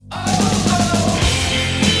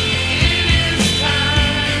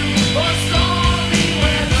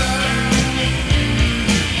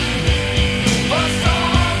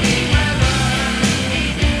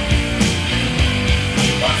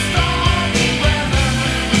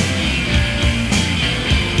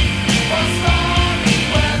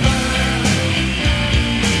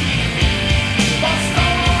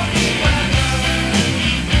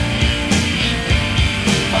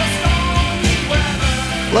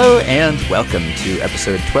Hello and welcome to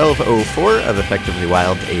episode 1204 of Effectively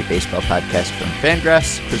Wild, a baseball podcast from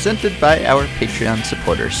Fangraphs, presented by our Patreon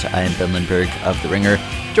supporters. I am Ben Lindbergh of The Ringer,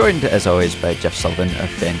 joined as always by Jeff Sullivan of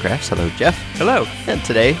Fangraphs. Hello, Jeff. Hello. And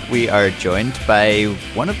today we are joined by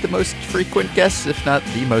one of the most frequent guests, if not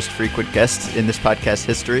the most frequent guest in this podcast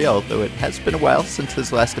history, although it has been a while since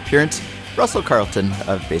his last appearance, Russell Carleton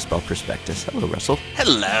of Baseball Prospectus. Hello, Russell.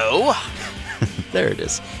 Hello. There it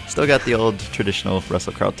is. Still got the old traditional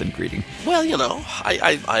Russell Carleton greeting. Well, you know,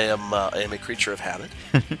 I am a creature of habit.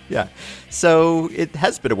 Yeah. So it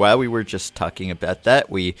has been a while. We were just talking about that.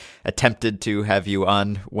 We attempted to have you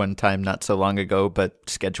on one time not so long ago, but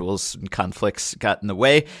schedules and conflicts got in the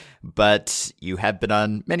way. But you have been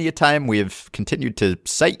on many a time. We have continued to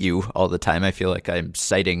cite you all the time. I feel like I'm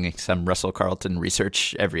citing some Russell Carleton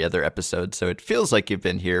research every other episode, so it feels like you've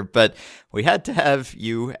been here. But we had to have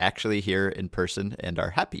you actually here in person and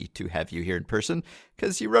are happy to have you here in person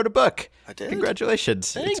because you wrote a book. I did.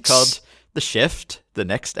 Congratulations. Thanks. It's called The Shift, The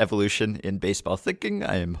Next Evolution in Baseball Thinking.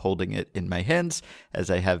 I am holding it in my hands, as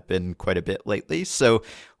I have been quite a bit lately. So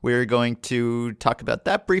we're going to talk about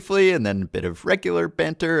that briefly, and then a bit of regular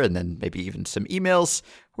banter, and then maybe even some emails.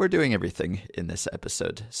 We're doing everything in this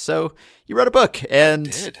episode. So you wrote a book,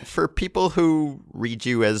 and for people who read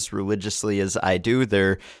you as religiously as I do,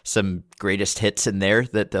 there are some greatest hits in there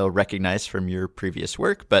that they'll recognize from your previous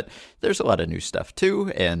work, but there's a lot of new stuff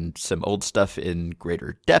too, and some old stuff in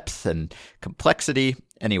greater depth and complexity.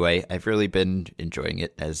 Anyway, I've really been enjoying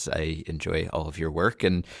it, as I enjoy all of your work,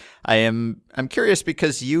 and I'm curious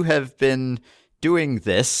because you have been doing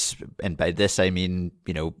this, and by this I mean,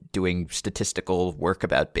 doing statistical work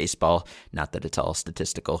about baseball, not that it's all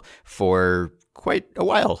statistical, for quite a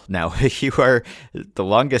while now. You are the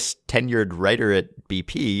longest tenured writer at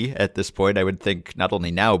BP at this point, I would think, not only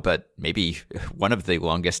now, but maybe one of the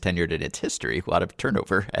longest tenured in its history. A lot of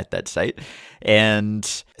turnover at that site. And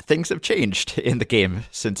things have changed in the game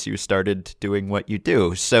since you started doing what you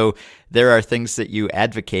do. So there are things that you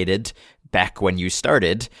advocated back when you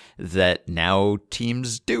started that now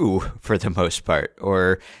teams do for the most part,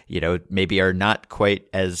 or, maybe are not quite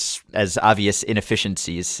as obvious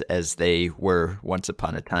inefficiencies as they were once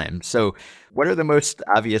upon a time. So what are the most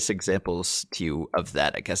obvious examples to you of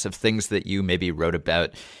that, I guess, of things that you maybe wrote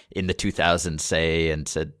about in the 2000s, say, and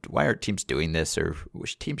said, why aren't teams doing this, or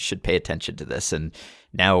which teams should pay attention to this? And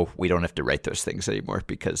now we don't have to write those things anymore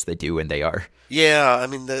because they do and they are. Yeah, I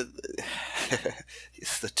mean, the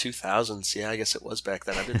 2000s, yeah, I guess it was back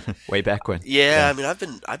then. I've been way back when. Yeah, I mean,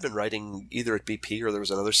 I've been writing either at BP or there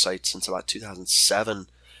was another site since about 2007.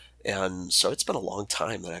 And so it's been a long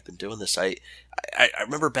time that I've been doing this. I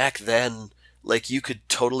remember back then, like, you could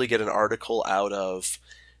totally get an article out of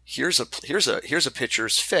here's a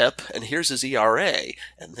pitcher's FIP and here's his ERA,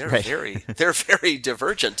 and they're right. they're very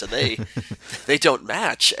divergent, and they don't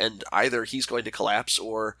match, and either he's going to collapse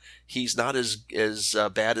or he's not as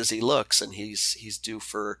bad as he looks, and he's due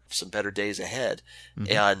for some better days ahead.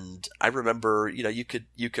 Mm-hmm. And I remember, you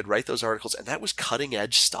could write those articles, and that was cutting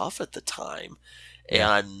edge stuff at the time.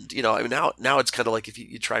 Yeah. And, I mean, now it's kind of like if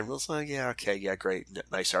you try and it's like, yeah, okay, yeah, great,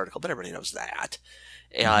 nice article, but everybody knows that.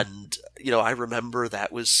 And, I remember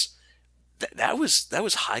that was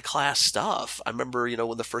high class stuff. I remember,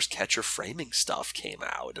 when the first catcher framing stuff came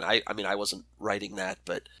out, and I mean, I wasn't writing that,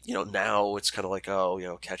 but, now it's kind of like,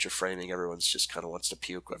 oh, catcher framing, everyone's just kind of wants to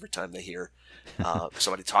puke every time they hear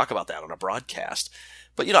somebody talk about that on a broadcast.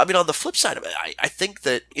 But, I mean, on the flip side of it, I think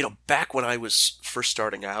that, back when I was first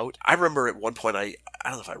starting out, I remember at one point, I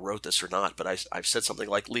don't know if I wrote this or not, but I've said something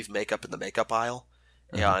like leave makeup in the makeup aisle.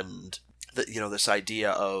 Mm-hmm. And, this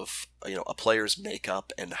idea of, a player's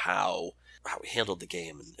makeup and how he handled the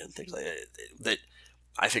game and things like that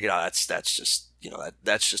I figured out that's just,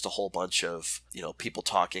 that's just a whole bunch of, people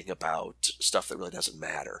talking about stuff that really doesn't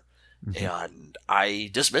matter. Mm-hmm. And I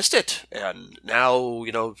dismissed it. And now,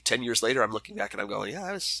 10 years later, I'm looking back and I'm going,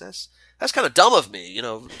 yeah, that's kind of dumb of me.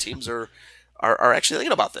 Teams are actually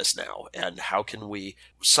thinking about this now. And how can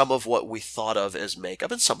some of what we thought of as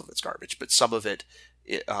makeup, and some of it's garbage, but some of it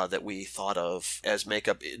that we thought of as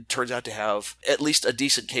makeup, it turns out to have at least a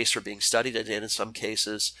decent case for being studied, and in some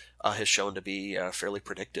cases has shown to be fairly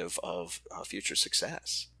predictive of future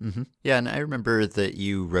success. Mm-hmm. Yeah, and I remember that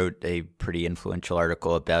you wrote a pretty influential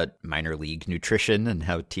article about minor league nutrition and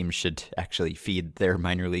how teams should actually feed their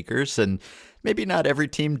minor leaguers, and maybe not every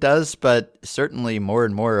team does, but certainly more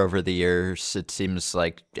and more over the years, it seems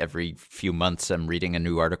like every few months I'm reading a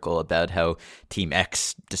new article about how Team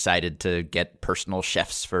X decided to get personal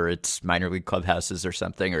chefs for its minor league clubhouses or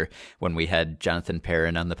something. Or when we had Jonathan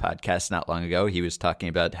Perrin on the podcast not long ago, he was talking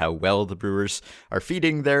about how well the Brewers are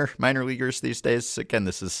feeding their minor leaguers these days. Again,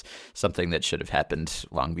 this is something that should have happened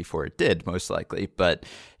long before it did, most likely. But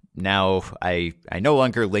now I no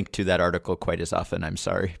longer link to that article quite as often. I'm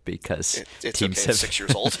sorry, because it's teams okay, have 6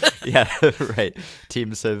 years old. yeah, right.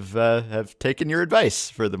 Teams have taken your advice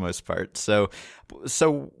for the most part. So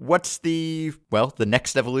what's the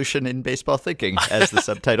next evolution in baseball thinking, as the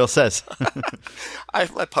subtitle says?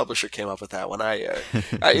 My publisher came up with that one.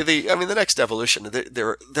 The next evolution.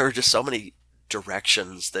 There are just so many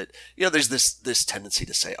directions that there's this tendency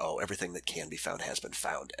to say, oh, everything that can be found has been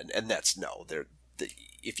found, and that's no.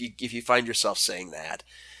 If you find yourself saying that,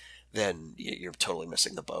 then you're totally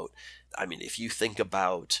missing the boat. I mean, if you think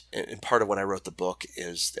about, and part of when I wrote the book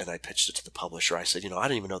is, and I pitched it to the publisher, I said, I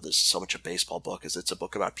don't even know this is so much a baseball book, as it's a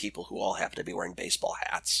book about people who all happen to be wearing baseball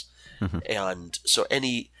hats. Mm-hmm. And so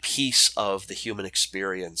any piece of the human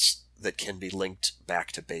experience that can be linked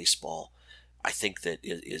back to baseball, I think that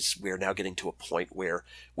we're now getting to a point where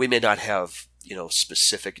we may not have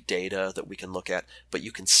specific data that we can look at, but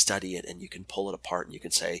you can study it and you can pull it apart and you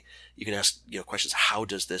can ask questions. How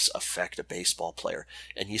does this affect a baseball player?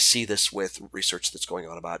 And you see this with research that's going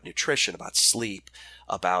on about nutrition, about sleep,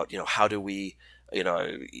 about how do we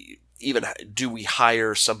even do we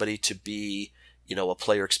hire somebody to be a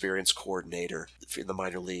player experience coordinator in the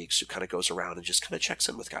minor leagues who kind of goes around and just kind of checks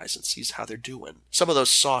in with guys and sees how they're doing. Some of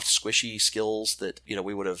those soft, squishy skills that,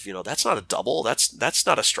 we would have, that's not a double. That's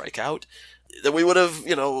not a strikeout that we would have,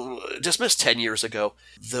 dismissed 10 years ago.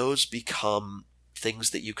 Those become things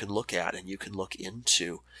that you can look at and you can look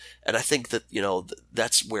into. And I think that,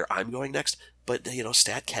 that's where I'm going next. But,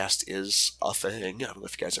 StatCast is a thing. I don't know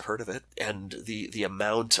if you guys have heard of it. And the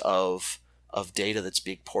amount of data that's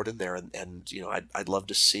being poured in there, and I'd love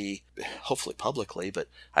to see, hopefully publicly, but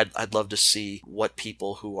I'd love to see what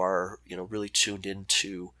people who are really tuned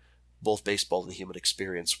into both baseball and the human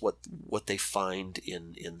experience, what they find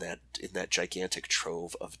in that gigantic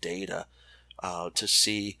trove of data, to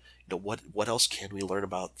see what else can we learn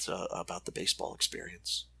about the baseball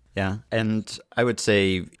experience. Yeah, and I would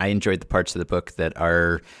say I enjoyed the parts of the book that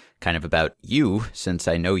are kind of about you, since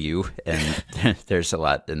I know you, and there's a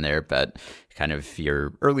lot in there about kind of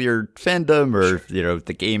your earlier fandom, or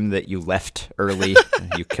the game that you left early.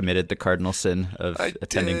 You committed the cardinal sin of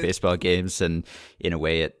attending baseball games, and in a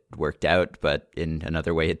way it worked out, but in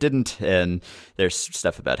another way it didn't. And there's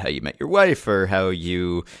stuff about how you met your wife, or how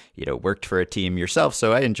you worked for a team yourself.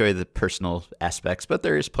 So I enjoy the personal aspects, but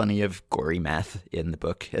there is plenty of gory math in the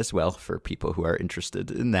book as well for people who are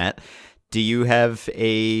interested in that. Do you have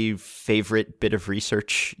a favorite bit of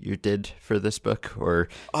research you did for this book? Or,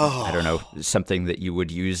 I don't know, something that you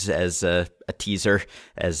would use as a teaser,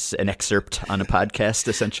 as an excerpt on a podcast,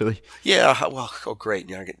 essentially? Yeah, well, great.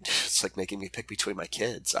 It's like making me pick between my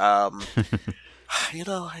kids. Anyway,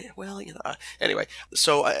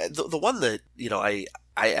 so the one that, I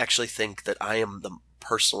actually think that I am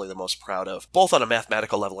personally the most proud of, both on a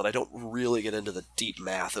mathematical level, and I don't really get into the deep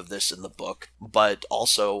math of this in the book, but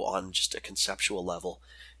also on just a conceptual level,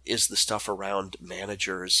 is the stuff around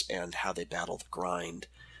managers and how they battle the grind.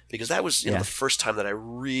 Because that was the first time that I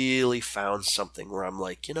really found something where I'm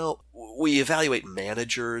like, we evaluate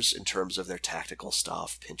managers in terms of their tactical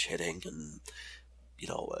stuff, pinch hitting and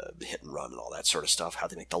hit and run and all that sort of stuff, how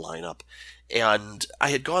they make the lineup. And I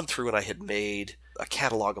had gone through and I had made a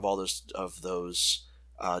catalog of all those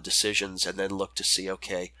decisions, and then looked to see,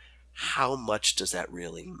 okay, how much does that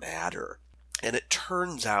really matter? And it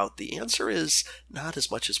turns out the answer is not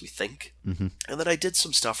as much as we think. Mm-hmm. And then I did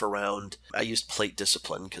some stuff around, I used plate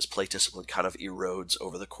discipline, because plate discipline kind of erodes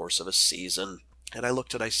over the course of a season. And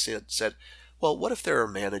I said, well, what if there are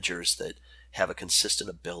managers that have a consistent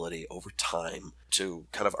ability over time to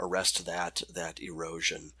kind of arrest that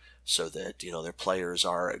erosion, so that their players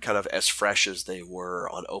are kind of as fresh as they were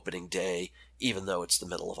on opening day, even though it's the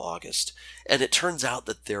middle of August. And it turns out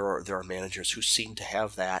that there are managers who seem to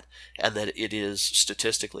have that, and that it is,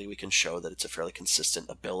 statistically, we can show that it's a fairly consistent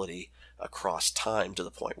ability across time, to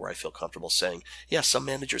the point where I feel comfortable saying, yeah, some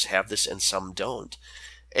managers have this and some don't.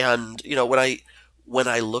 And when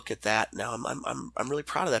I look at that now, I'm really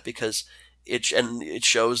proud of that, because it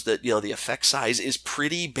shows that the effect size is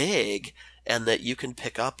pretty big, and that you can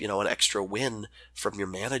pick up an extra win from your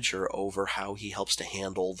manager over how he helps to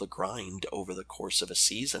handle the grind over the course of a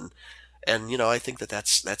season. And I think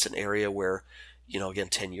that's an area where again,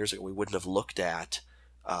 10 years ago we wouldn't have looked at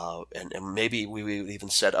And maybe we even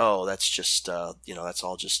said, oh, that's just that's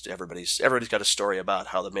all just everybody's got a story about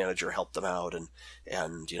how the manager helped them out, and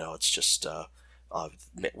it's just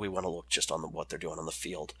we want to look just on what they're doing on the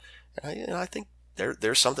field. And I think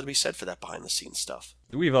there's something to be said for that behind the scenes stuff.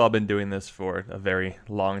 We've all been doing this for a very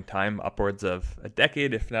long time, upwards of a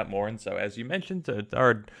decade, if not more. And so, as you mentioned,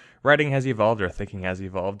 our writing has evolved, our thinking has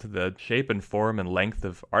evolved, the shape and form and length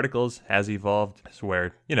of articles has evolved. It's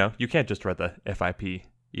where, you can't just write the FIP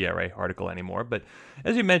ERA article anymore. But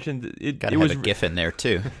as you mentioned, it was a GIF in there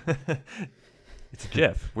too. It's a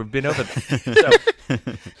GIF. We've been over that. So,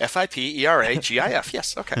 FIP ERA GIF.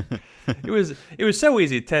 Yes. Okay. It was so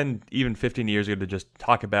easy 10, even 15 years ago to just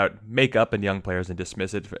talk about makeup and young players and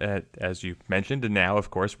dismiss it, as you mentioned. And now, of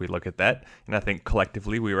course, we look at that, and I think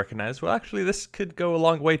collectively we recognize, well, actually, this could go a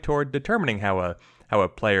long way toward determining how a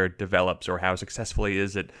player develops or how successful he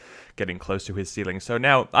is at getting close to his ceiling. So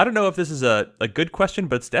now, I don't know if this is a good question,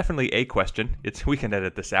 but it's definitely a question. We can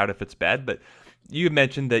edit this out if it's bad, but you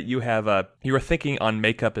mentioned that your thinking on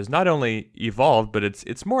makeup has not only evolved, but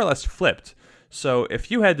it's more or less flipped. So if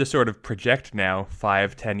you had to sort of project now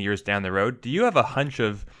 5-10 years down the road, do you have a hunch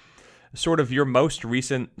of sort of your most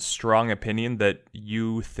recent strong opinion that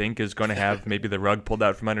you think is going to have maybe the rug pulled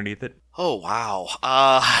out from underneath it? Oh, wow.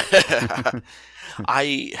 I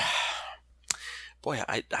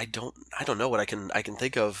don't know what I can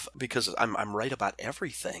think of, because I'm right about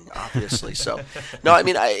everything, obviously. So no, I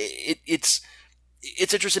mean, it's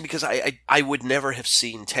interesting because I would never have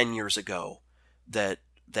seen 10 years ago that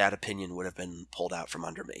opinion would have been pulled out from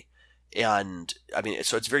under me. And I mean,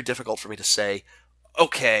 so it's very difficult for me to say,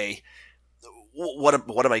 okay,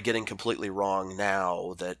 what am I getting completely wrong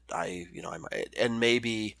now that and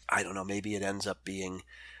maybe, I don't know, maybe it ends up being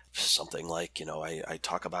something like, I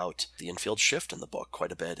talk about the infield shift in the book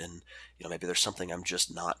quite a bit, and maybe there's something I'm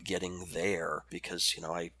just not getting there because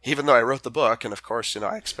even though I wrote the book, and of course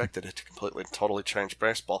I expected it to completely and totally change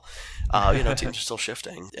baseball, teams are still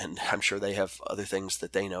shifting, and I'm sure they have other things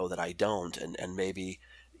that they know that I don't, and maybe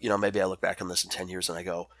maybe I look back on this in 10 years and I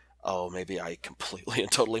go, oh, maybe I completely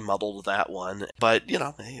and totally muddled that one. But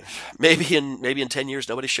maybe in 10 years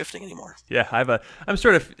nobody's shifting anymore. Yeah, I'm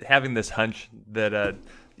sort of having this hunch that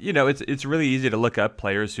it's really easy to look up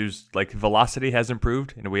players whose velocity has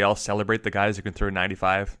improved, and we all celebrate the guys who can throw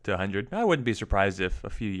 95 to 100. I wouldn't be surprised if a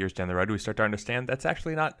few years down the road we start to understand that's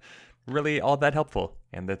actually not really all that helpful,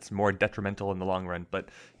 and that's more detrimental in the long run. But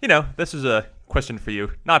this is a question for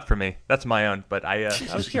you, not for me. That's my own. But I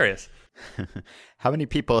was curious. How many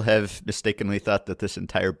people have mistakenly thought that this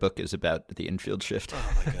entire book is about the infield shift?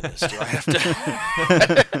 Oh my goodness, do I have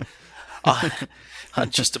to? On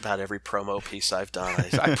just about every promo piece I've done,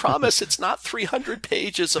 I promise it's not 300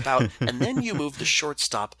 pages about, and then you move the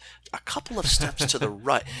shortstop a couple of steps to the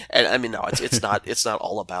right. And I mean, no, it's not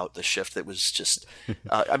all about the shift. It was just,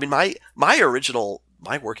 I mean, my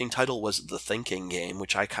working title was The Thinking Game,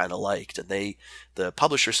 which I kind of liked. And the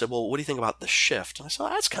publisher said, well, what do you think about the shift? And I said, oh,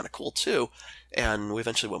 that's kind of cool too. And we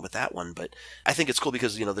eventually went with that one. But I think it's cool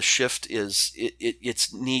because, the shift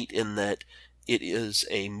it's neat in that it is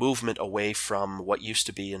a movement away from what used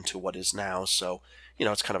to be into what is now. So,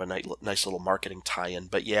 it's kind of a nice little marketing tie-in.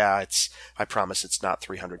 But yeah, I promise it's not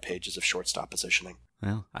 300 pages of shortstop positioning.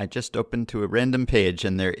 Well, I just opened to a random page,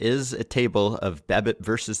 and there is a table of BABIP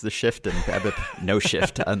versus the shift and BABIP no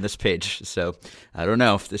shift on this page. So I don't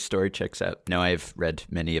know if this story checks out. No, I've read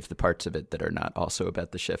many of the parts of it that are not also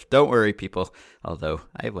about the shift. Don't worry, people, although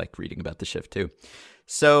I like reading about the shift too.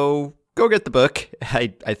 So go get the book. I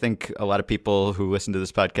think a lot of people who listen to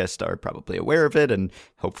this podcast are probably aware of it and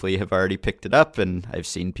hopefully have already picked it up. And I've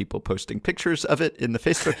seen people posting pictures of it in the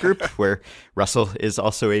Facebook group where Russell is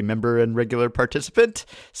also a member and regular participant.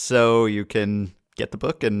 So you can get the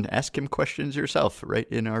book and ask him questions yourself right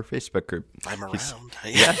in our Facebook group. I'm around.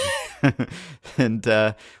 Yeah.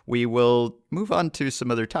 And we will move on to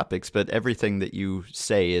some other topics, but everything that you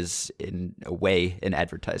say is in a way an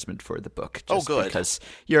advertisement for the book. Oh, good. Because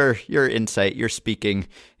your insight, your speaking,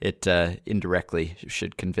 it indirectly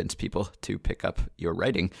should convince people to pick up your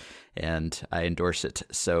writing, and I endorse it.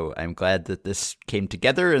 So I'm glad that this came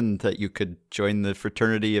together and that you could join the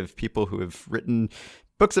fraternity of people who have written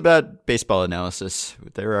books about baseball analysis.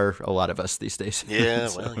 There are a lot of us these days. Yeah,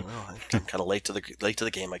 so. Well, I'm kind of late to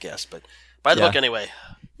the game, I guess. But buy the book anyway.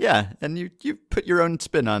 Yeah, and you put your own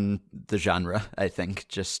spin on the genre. I think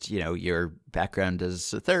just your background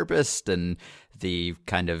as a therapist and the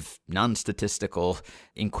kind of non-statistical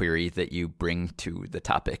inquiry that you bring to the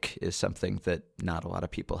topic is something that not a lot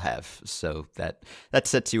of people have. So that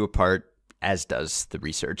sets you apart. as does the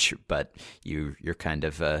research, but you're kind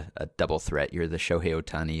of a double threat. You're the Shohei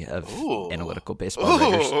Ohtani of analytical baseball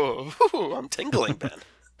writers. Ooh, I'm tingling, Ben.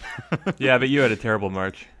 Yeah, but you had a terrible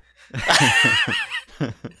March.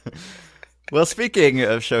 Well, speaking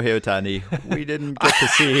of Shohei Ohtani, we didn't get to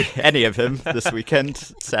see any of him this weekend,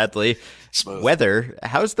 sadly. Smooth. Weather.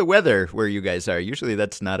 How's the weather where you guys are? Usually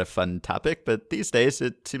that's not a fun topic, but these days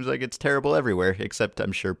it seems like it's terrible everywhere, except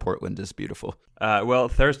I'm sure Portland is beautiful. Well,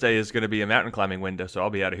 Thursday is going to be a mountain climbing window, so I'll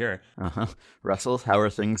be out of here. Uh-huh. Russell, how are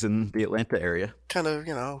things in the Atlanta area? Kind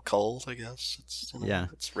of, cold, I guess. It's Yeah.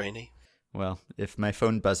 It's rainy. Well, if my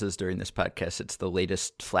phone buzzes during this podcast, it's the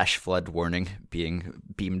latest flash flood warning being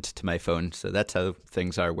beamed to my phone. So that's how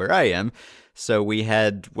things are where I am. So we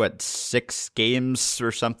had, 6 games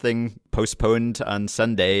or something postponed on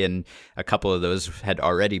Sunday, and a couple of those had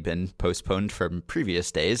already been postponed from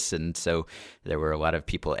previous days. And so there were a lot of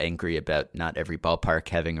people angry about not every ballpark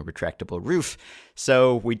having a retractable roof.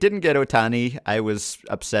 So we didn't get Ohtani. I was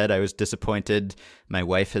upset. I was disappointed. My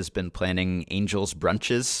wife has been planning Angels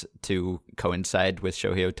brunches to coincide with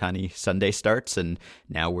Shohei Ohtani Sunday starts, and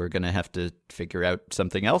now we're going to have to figure out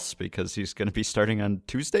something else because he's going to be starting on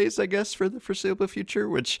Tuesdays, I guess, for the foreseeable future,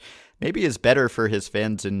 which maybe is better for his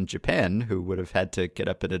fans in Japan, who would have had to get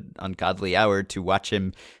up at an ungodly hour to watch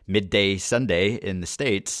him midday Sunday in the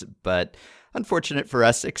States. But unfortunate for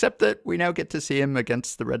us, except that we now get to see him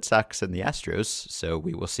against the Red Sox and the Astros, so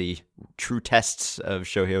we will see true tests of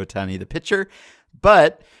Shohei Ohtani, the pitcher.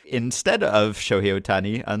 But instead of Shohei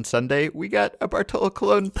Ohtani on Sunday, we got a Bartolo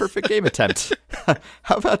Colon perfect game attempt.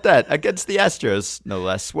 How about that? Against the Astros, no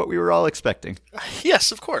less. What we were all expecting.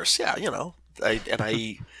 Yes, of course. Yeah,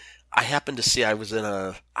 I happened to see I was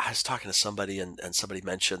talking to somebody and somebody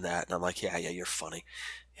mentioned that, and I'm like, yeah, you're funny.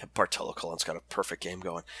 Yeah, Bartolo Colon's got a perfect game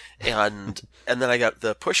going. And then I got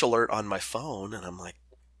the push alert on my phone, and I'm like,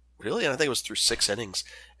 really? And I think it was through 6 innings.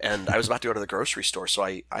 And I was about to go to the grocery store, so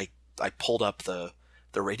I pulled up the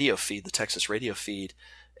radio feed, the Texas radio feed,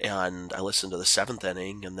 and I listened to the 7th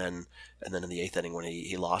inning, and then in the 8th inning when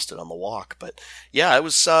he lost it on the walk. But yeah, it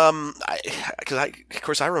was of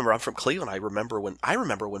course I remember, I'm from Cleveland. I remember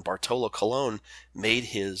when Bartolo Colon made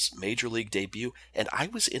his major league debut, and I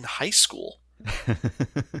was in high school.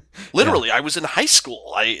 Literally, yeah. I was in high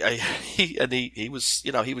school. He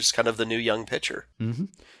was kind of the new young pitcher. Mm-hmm.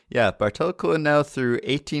 Yeah, Bartolo Colon now through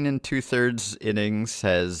 18 2/3 innings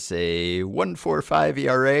has a 1.45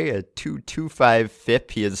 ERA, a 2.25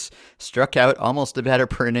 FIP. He has struck out almost a batter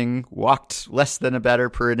per inning, walked less than a batter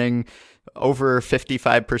per inning, over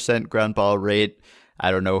 55% ground ball rate.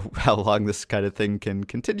 I don't know how long this kind of thing can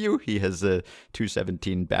continue. He has a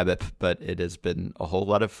 217 BABIP, but it has been a whole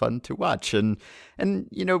lot of fun to watch. And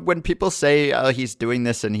when people say, oh, he's doing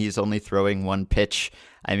this and he's only throwing one pitch,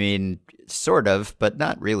 I mean, sort of, but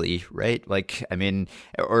not really, right?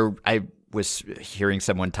 I was hearing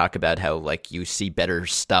someone talk about how you see better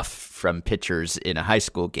stuff from pitchers in a high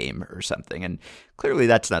school game or something. And clearly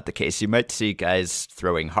that's not the case. You might see guys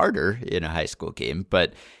throwing harder in a high school game,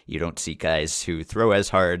 but you don't see guys who throw as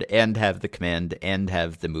hard and have the command and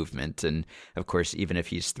have the movement. And of course, even if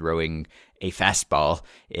he's throwing a fastball,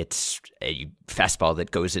 it's a fastball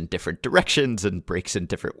that goes in different directions and breaks in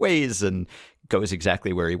different ways and goes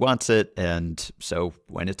exactly where he wants it. And so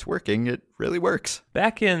when it's working, it really works.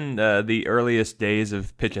 Back in the earliest days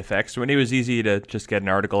of PitchFX, when it was easy to just get an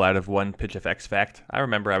article out of one PitchFX fact, I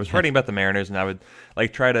remember I was writing about the Mariners, and I would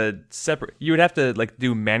try to separate. You would have to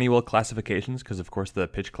do manual classifications because, of course, the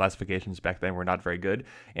pitch classifications back then were not very good.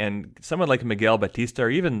 And someone like Miguel Batista or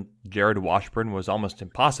even Jared Washburn was almost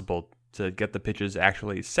impossible to get the pitches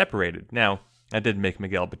actually separated. Now, that didn't make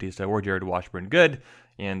Miguel Batista or Jared Washburn good,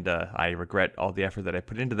 and I regret all the effort that I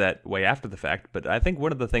put into that way after the fact. But I think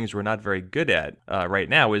one of the things we're not very good at right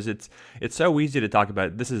now is it's so easy to talk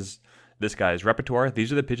about this guy's repertoire.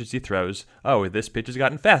 These are the pitches he throws. Oh, this pitch has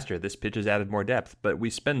gotten faster. This pitch has added more depth. But we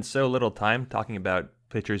spend so little time talking about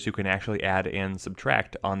pitchers who can actually add and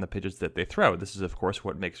subtract on the pitches that they throw. This is, of course,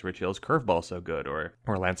 what makes Rich Hill's curveball so good, or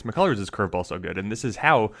Lance McCullers' curveball so good. And this is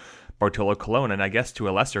how Bartolo Colon, and I guess to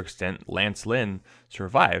a lesser extent Lance Lynn,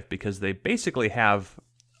 survive, because they basically have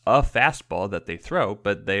a fastball that they throw,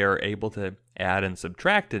 but they are able to add and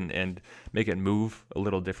subtract and make it move a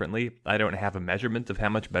little differently. I don't have a measurement of how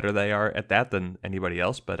much better they are at that than anybody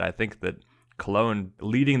else, but I think that Colon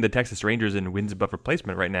leading the Texas Rangers in wins above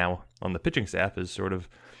replacement right now on the pitching staff is sort of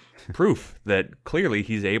proof that clearly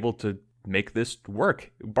he's able to make this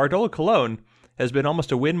work. Bartolo Colon has been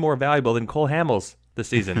almost a win more valuable than Cole Hamels this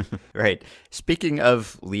season. Right. Speaking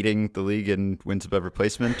of leading the league in wins above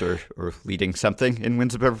replacement or leading something in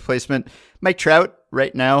wins above replacement, Mike Trout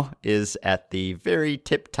right now is at the very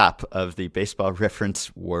tip top of the Baseball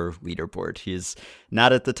Reference WAR leaderboard. He's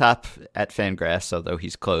not at the top at Fangraphs, although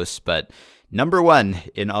he's close, but number one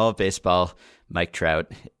in all of baseball, Mike Trout,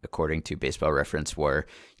 according to Baseball Reference WAR.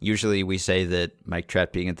 Usually we say that Mike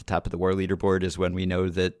Trout being at the top of the WAR leaderboard is when we know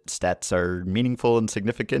that stats are meaningful and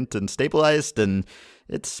significant and stabilized, and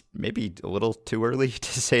it's maybe a little too early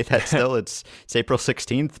to say that still. It's April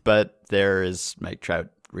 16th, but there is Mike Trout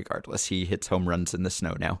regardless. He hits home runs in the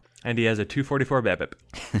snow now. And he has a 244 BABIP.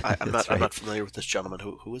 I'm not familiar with this gentleman.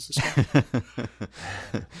 Who is this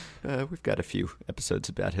guy? We've got a few episodes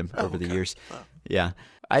about him over the years. Wow. Yeah.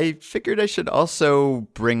 I figured I should also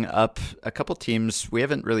bring up a couple teams. We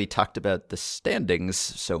haven't really talked about the standings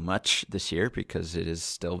so much this year because it is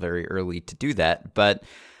still very early to do that, but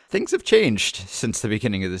things have changed since the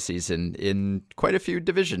beginning of the season in quite a few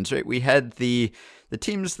divisions, right? We had the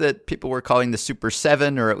teams that people were calling the Super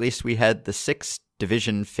 7, or at least we had the 6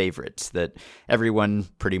 division favorites that everyone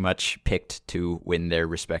pretty much picked to win their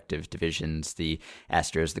respective divisions. The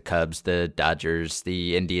Astros, the Cubs, the Dodgers,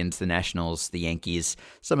 the Indians, the Nationals, the Yankees.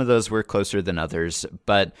 Some of those were closer than others,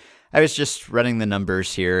 but I was just running the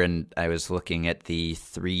numbers here and I was looking at the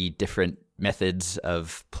 3 different methods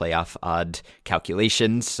of playoff odd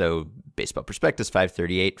calculations. So Baseball Prospectus,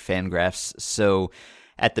 538, Fangraphs. So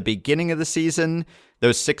at the beginning of the season,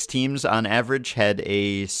 those 6 teams on average had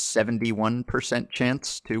a 71%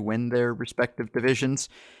 chance to win their respective divisions.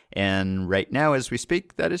 And right now, as we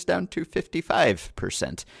speak, that is down to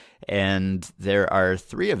 55%. And there are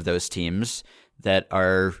 3 of those teams that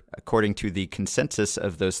are, according to the consensus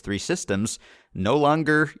of those 3 systems, no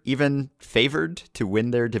longer even favored to win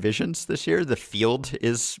their divisions this year. The field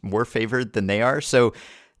is more favored than they are. So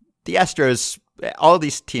the Astros, all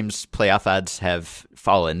these teams' playoff odds have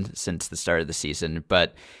fallen since the start of the season,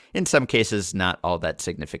 but in some cases, not all that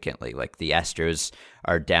significantly. Like the Astros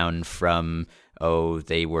are down from,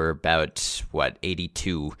 they were about,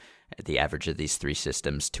 82 at the average of these 3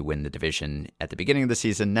 systems to win the division at the beginning of the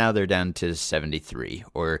season. Now they're down to 73.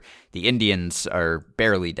 Or the Indians are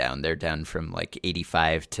barely down. They're down from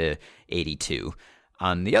 85 to 82.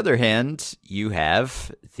 On the other hand, you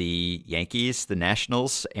have the Yankees, the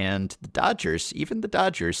Nationals, and the Dodgers, even the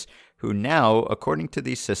Dodgers, who now, according to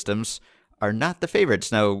these systems, are not the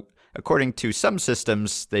favorites. Now, according to some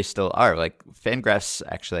systems, they still are. Like Fangraphs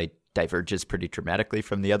actually diverges pretty dramatically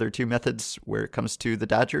from the other 2 methods where it comes to the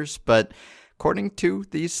Dodgers. But according to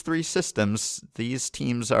these 3 systems, these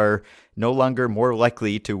teams are no longer more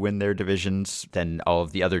likely to win their divisions than all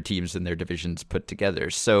of the other teams in their divisions put together.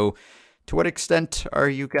 So to what extent are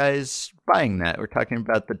you guys buying that? We're talking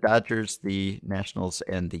about the Dodgers, the Nationals,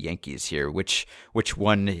 and the Yankees here. Which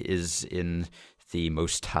one is in the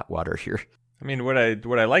most hot water here? I mean, what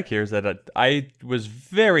I like here is that I was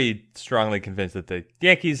very strongly convinced that the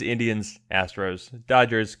Yankees, Indians, Astros,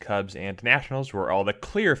 Dodgers, Cubs, and Nationals were all the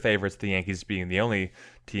clear favorites, the Yankees being the only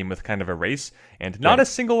team with kind of a race, and not a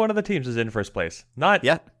single one of the teams is in first place. Not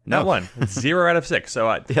one. It's 0 out of 6. So,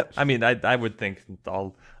 I mean, I would think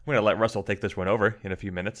I'm going to let Russell take this one over in a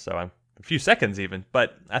few minutes, so a few seconds even.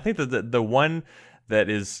 But I think that the one that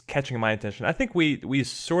is catching my attention, I think we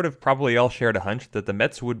sort of probably all shared a hunch that the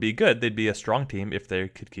Mets would be good. They'd be a strong team if they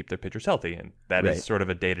could keep their pitchers healthy, and that is sort of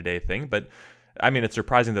a day-to-day thing. But I mean, it's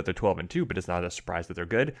surprising that they're 12-2, but it's not a surprise that they're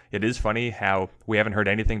good. It is funny how we haven't heard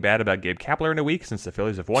anything bad about Gabe Kapler in a week since the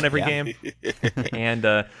Phillies have won every game. And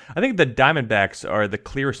I think the Diamondbacks are the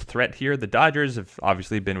clearest threat here. The Dodgers have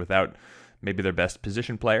obviously been without maybe their best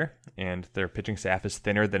position player, and their pitching staff is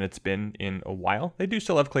thinner than it's been in a while. They do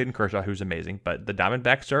still have Clayton Kershaw, who's amazing, but the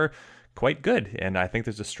Diamondbacks are quite good, and I think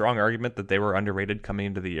there's a strong argument that they were underrated coming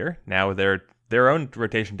into the year. Now their own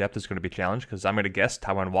rotation depth is going to be challenged, because I'm going to guess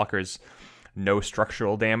Taijuan Walker's no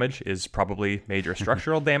structural damage is probably major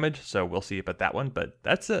structural damage, so we'll see about that one. But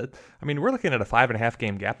we're looking at a 5.5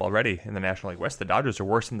 game gap already in the National League West. The Dodgers are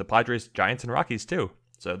worse than the Padres, Giants, and Rockies too.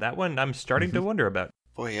 So that one I'm starting to wonder about.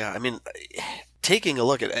 Boy, yeah. I mean, taking a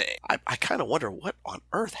look at it, I kind of wonder what on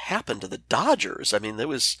earth happened to the Dodgers. I mean, there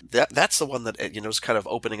was that's the one that was kind of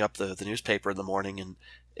opening up the newspaper in the morning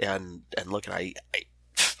and looking.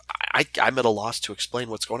 I'm at a loss to explain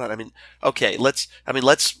what's going on. I mean, okay, let's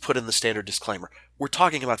put in the standard disclaimer. We're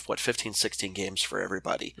talking about 15, 16 games for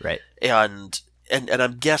everybody, right? And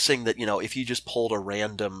I'm guessing that if you just pulled a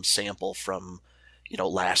random sample from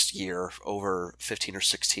last year over 15 or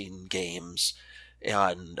 16 games.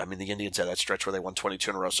 And I mean, the Indians had that stretch where they won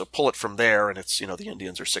 22 in a row. So pull it from there, and it's the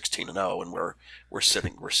Indians are 16-0, and we're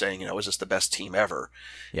saying is this the best team ever?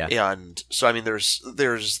 Yeah. And so I mean, there's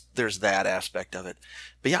that aspect of it.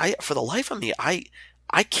 But yeah, for the life of me, I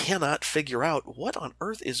I cannot figure out what on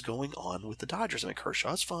earth is going on with the Dodgers. I mean,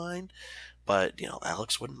 Kershaw's fine, but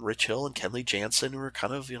Alex Wood and Rich Hill and Kenley Jansen, who are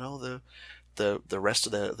kind of the rest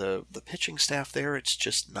of the pitching staff there, it's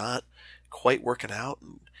just not quite working out,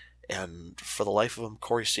 and for the life of him,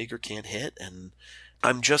 Corey Seager can't hit, and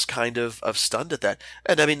I'm just kind of stunned at that.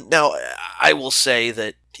 And I mean, now I will say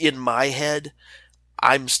that in my head,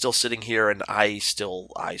 I'm still sitting here, and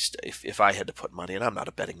if I had to put money, and I'm not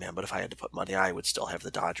a betting man, but if I had to put money, I would still have the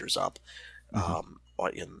Dodgers up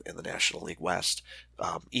in the National League West,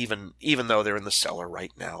 even though they're in the cellar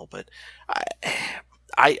right now. But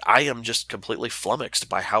I am just completely flummoxed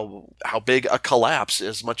by how big a collapse,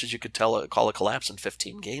 as much as you could call a collapse in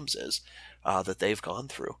 15 games is, that they've gone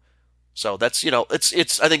through. So that's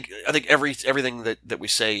it's I think everything that we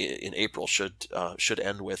say in April should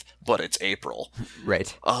end with, but it's April,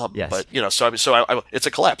 right? Yes. But so it's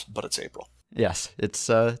a collapse, but it's April. Yes, it's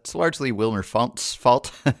largely Wilmer Font's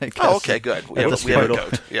fault. Oh, okay, good. We have a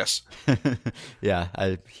goat. Yes.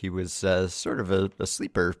 Yeah, he was sort of a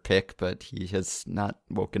sleeper pick, but he has not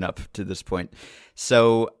woken up to this point.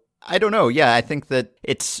 So I don't know. Yeah, I think that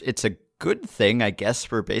it's a good thing, I guess,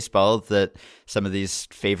 for baseball that some of these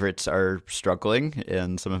favorites are struggling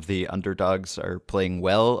and some of the underdogs are playing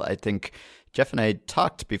well. I think Jeff and I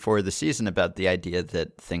talked before the season about the idea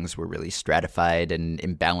that things were really stratified and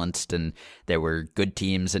imbalanced, and there were good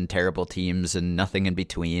teams and terrible teams and nothing in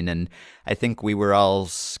between. And I think we were all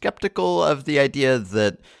skeptical of the idea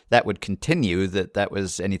that that would continue, that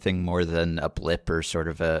was anything more than a blip or sort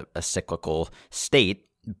of a cyclical state.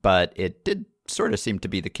 But it did sort of seem to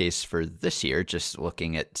be the case for this year. Just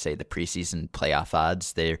looking at, say, the preseason playoff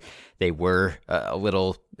odds, they were a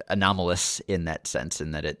little anomalous in that sense,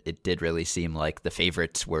 in that it did really seem like the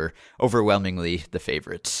favorites were overwhelmingly the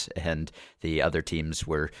favorites, and the other teams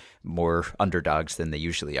were more underdogs than they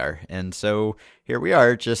usually are. And so here we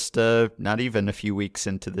are, just not even a few weeks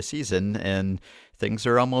into the season, and things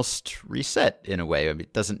are almost reset in a way. I mean,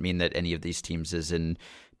 it doesn't mean that any of these teams is in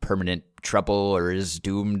permanent trouble or is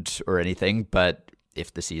doomed or anything, but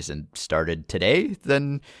if the season started today,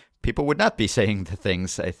 then people would not be saying the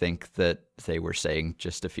things I think that they were saying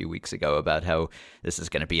just a few weeks ago about how this is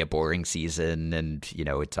going to be a boring season and,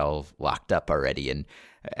 it's all locked up already. And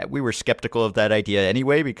we were skeptical of that idea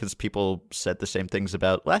anyway, because people said the same things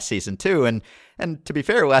about last season too. And to be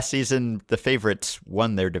fair, last season, the favorites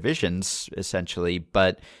won their divisions essentially,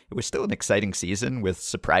 but it was still an exciting season with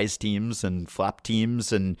surprise teams and flop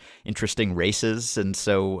teams and interesting races. And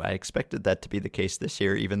so I expected that to be the case this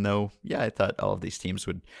year, even though, I thought all of these teams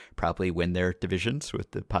would probably win their divisions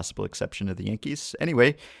with the possible exception of the Yankees.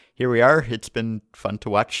 Anyway, here we are. It's been fun to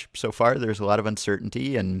watch so far. There's a lot of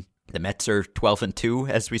uncertainty, and the Mets are 12-2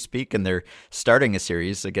 as we speak, and they're starting a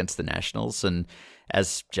series against the Nationals. And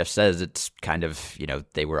as Jeff says, it's kind of,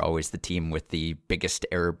 they were always the team with the biggest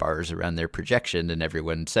error bars around their projection, and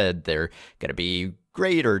everyone said they're going to be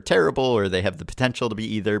great or terrible, or they have the potential to be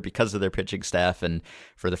either because of their pitching staff. And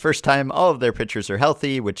for the first time, all of their pitchers are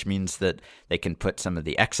healthy, which means that they can put some of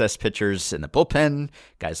the excess pitchers in the bullpen,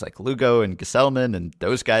 guys like Lugo and Gesellman, and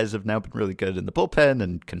those guys have now been really good in the bullpen,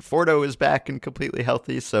 and Conforto is back and completely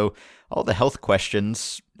healthy. So all the health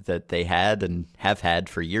questions that they had and have had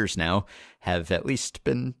for years now have at least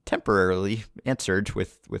been temporarily answered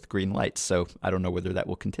with green lights. So I don't know whether that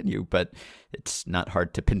will continue, but it's not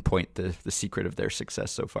hard to pinpoint the secret of their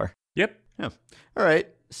success so far. Yep. Yeah. All right.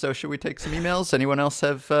 So should we take some emails? Anyone else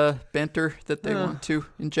have banter that they want to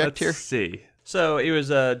inject here? Let's see. So it was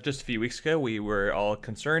just a few weeks ago, we were all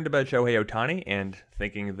concerned about Shohei Ohtani and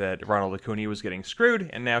thinking that Ronald Acuna was getting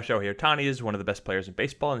screwed, and now Shohei Ohtani is one of the best players in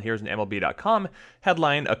baseball, and here's an MLB.com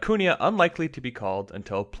headline: Acuna unlikely to be called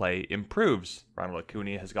until play improves. Ronald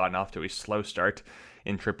Acuna has gotten off to a slow start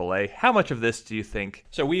in AAA. How much of this do you think?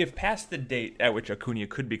 So we have passed the date at which Acuna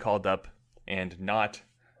could be called up and not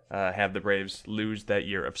have the Braves lose that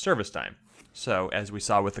year of service time. So as we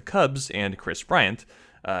saw with the Cubs and Chris Bryant,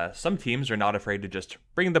 some teams are not afraid to just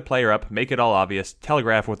bring the player up, make it all obvious,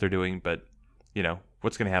 telegraph what they're doing, but,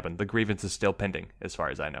 what's going to happen? The grievance is still pending, as far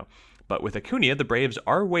as I know. But with Acuna, the Braves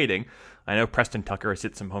are waiting. I know Preston Tucker has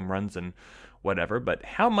hit some home runs and whatever, but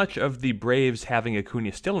how much of the Braves having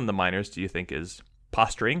Acuna still in the minors do you think is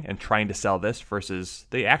posturing and trying to sell this versus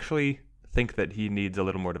they actually think that he needs a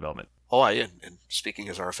little more development? Oh, and speaking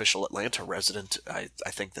as our official Atlanta resident, I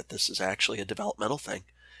think that this is actually a developmental thing.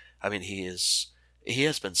 I mean, he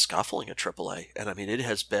has been scuffling at AAA, and I mean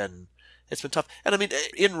it's been tough. And I mean,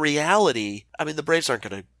 in reality, I mean the Braves aren't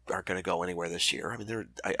going to go anywhere this year. I mean,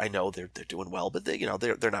 I know they're doing well, but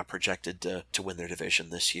they're not projected to win their division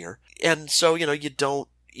this year. And so you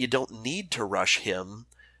don't need to rush him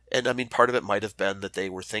And I mean, part of it might have been that they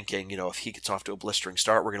were thinking, if he gets off to a blistering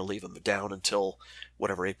start, we're going to leave him down until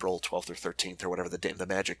whatever, April 12th or 13th or whatever the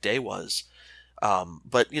magic day was.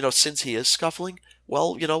 But since he is scuffling,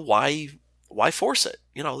 well, why force it?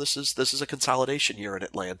 This is a consolidation year in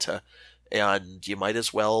Atlanta, and you might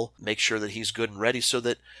as well make sure that he's good and ready so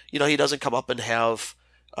that he doesn't come up and have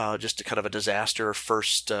just a kind of a disaster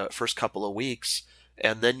first couple of weeks,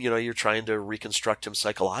 and then you're trying to reconstruct him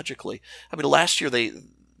psychologically. I mean, last year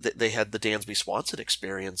they had the Dansby Swanson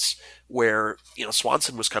experience where,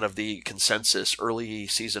 Swanson was kind of the consensus early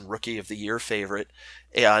season rookie of the year favorite.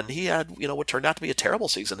 And he had, what turned out to be a terrible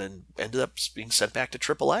season and ended up being sent back to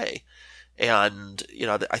AAA. And,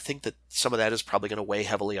 I think that some of that is probably going to weigh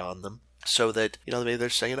heavily on them. So that, maybe they're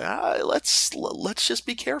saying, let's just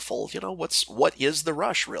be careful. What is the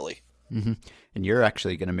rush, really? Mm-hmm. And you're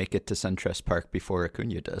actually going to make it to SunTrust Park before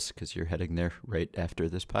Acuna does, because you're heading there right after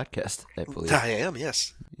this podcast, I believe. I am,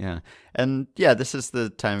 yes. Yeah. And yeah, this is the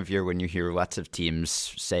time of year when you hear lots of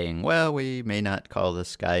teams saying, well, we may not call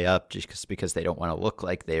this guy up just because they don't want to look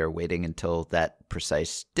like they are waiting until that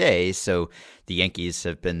precise day. So the Yankees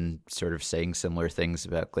have been sort of saying similar things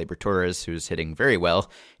about Gleyber Torres, who's hitting very well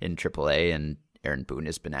in AAA, and Aaron Boone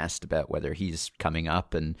has been asked about whether he's coming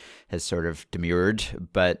up and has sort of demurred.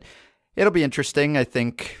 But it'll be interesting. I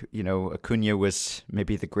think, Acuna was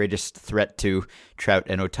maybe the greatest threat to Trout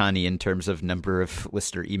and Ohtani in terms of number of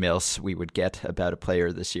listener emails we would get about a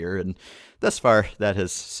player this year. And thus far, that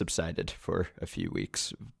has subsided for a few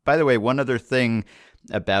weeks. By the way, one other thing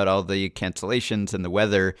about all the cancellations and the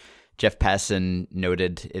weather, Jeff Passan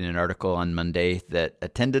noted in an article on Monday that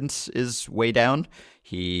attendance is way down.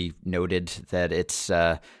 He noted that it's,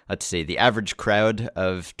 the average crowd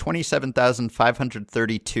of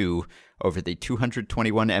 27,532 over the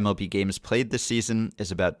 221 MLB games played this season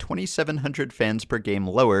is about 2,700 fans per game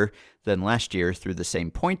lower than last year through the same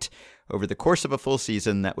point. Over the course of a full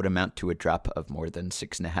season, that would amount to a drop of more than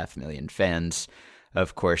 6.5 million fans.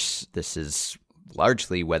 Of course, this is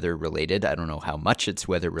largely weather related. I don't know how much it's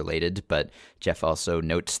weather related, but Jeff also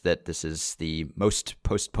notes that this is the most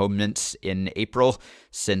postponements in April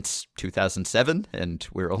since 2007, and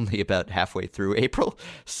we're only about halfway through April.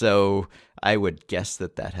 So I would guess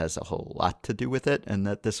that has a whole lot to do with it, and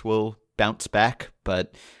that this will bounce back,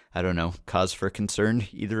 but I don't know, cause for concern,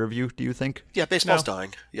 either of you, do you think? Yeah, baseball's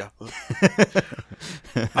dying. Yeah.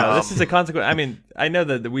 This is a consequence. I mean, I know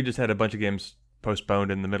that we just had a bunch of games postponed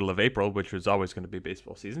in the middle of April, which was always going to be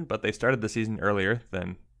baseball season, but they started the season earlier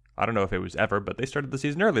than, I don't know if it was ever, but they started the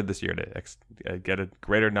season early this year to get a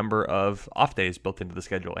greater number of off days built into the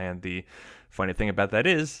schedule. And the funny thing about that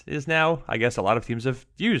is now, I guess a lot of teams have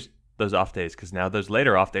used those off days because now those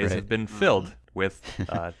later off days have been filled with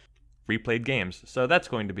replayed games. So that's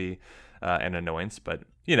going to be an annoyance, but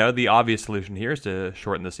the obvious solution here is to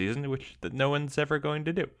shorten the season, which no one's ever going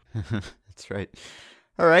to do. That's right.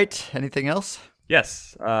 All right. Anything else?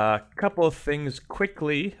 Yes, a couple of things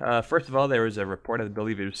quickly. First of all, there was a report, I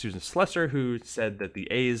believe it was Susan Slesser, who said that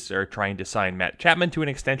the A's are trying to sign Matt Chapman to an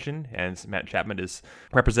extension, and Matt Chapman is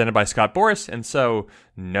represented by Scott Boras, and so,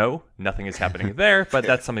 no, nothing is happening there, but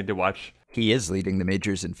that's something to watch. He is leading the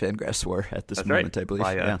majors in Fangraphs WAR at this moment, right. I believe.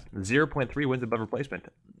 By 0.3 wins above replacement.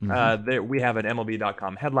 There, we have an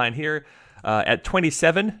MLB.com headline here. At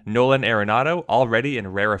 27, Nolan Arenado, already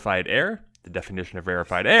in rarefied air. The definition of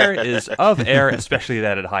rarefied air is of air, especially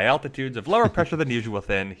that at high altitudes of lower pressure than usual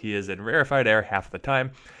thin. He is in rarefied air half the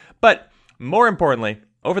time. But more importantly,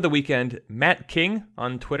 over the weekend, Matt King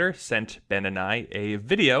on Twitter sent Ben and I a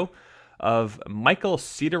video of Michael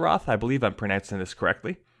Cederoth. I believe I'm pronouncing this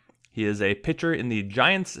correctly. He is a pitcher in the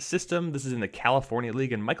Giants system. This is in the California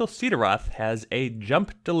League, and Michael Cederoth has a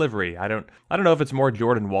jump delivery. I don't know if it's more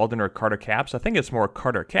Jordan Walden or Carter Capps. I think it's more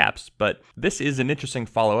Carter Capps, but this is an interesting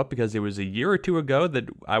follow-up because it was a year or two ago that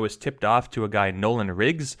I was tipped off to a guy, Nolan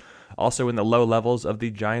Riggs, also in the low levels of the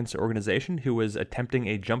Giants organization, who was attempting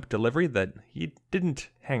a jump delivery that he didn't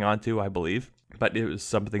hang on to, I believe, but it was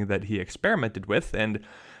something that he experimented with, and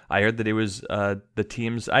I heard that it was the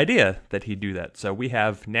team's idea that he do that. So we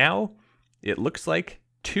have now, it looks like,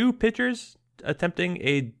 2 pitchers attempting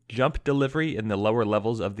a jump delivery in the lower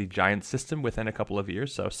levels of the Giants system within a couple of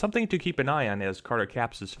years. So something to keep an eye on as Carter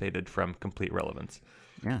Capps has faded from complete relevance.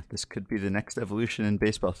 Yeah, this could be the next evolution in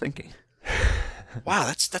baseball thinking.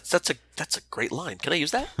 Wow, that's a great line. Can I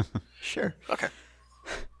use that? Sure. Okay.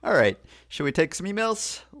 All right. Should we take some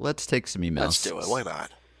emails? Let's take some emails. Let's do it. Why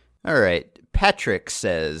not? All right. Patrick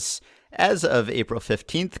says, as of April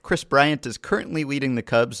 15th, Chris Bryant is currently leading the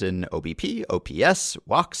Cubs in OBP, OPS,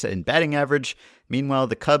 walks, and batting average. Meanwhile,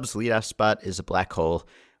 the Cubs' leadoff spot is a black hole.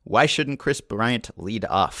 Why shouldn't Chris Bryant lead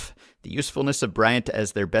off? The usefulness of Bryant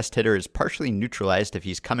as their best hitter is partially neutralized if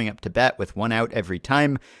he's coming up to bat with one out every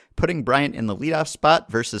time. Putting Bryant in the leadoff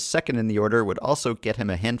spot versus second in the order would also get him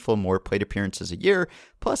a handful more plate appearances a year.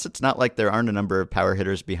 Plus, it's not like there aren't a number of power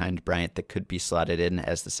hitters behind Bryant that could be slotted in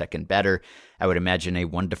as the second batter. I would imagine a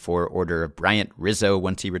 1-4 order of Bryant, Rizzo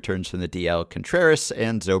once he returns from the DL, Contreras,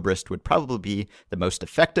 and Zobrist would probably be the most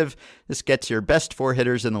effective. This gets your best 4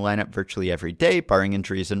 hitters in the lineup virtually every day, barring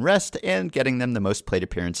injuries and rest, and getting them the most plate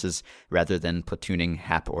appearances rather than platooning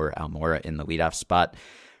Happ or Almora in the leadoff spot.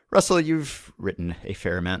 Russell, you've written a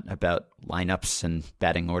fair amount about lineups and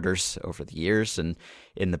batting orders over the years, and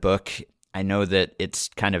in the book, I know that it's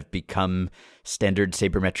kind of become standard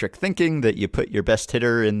sabermetric thinking that you put your best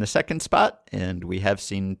hitter in the second spot, and we have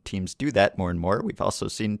seen teams do that more and more. We've also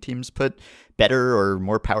seen teams put better or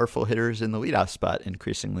more powerful hitters in the leadoff spot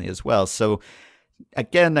increasingly as well. So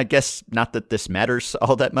again, I guess not that this matters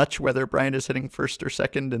all that much whether Bryant is hitting first or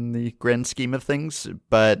second in the grand scheme of things,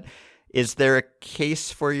 but is there a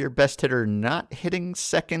case for your best hitter not hitting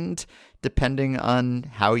second depending on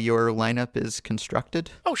how your lineup is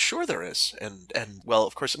constructed? Oh, sure there is. And well,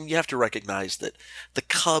 of course, you have to recognize that the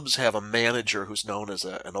Cubs have a manager who's known as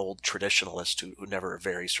an old traditionalist who never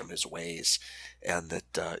varies from his ways, and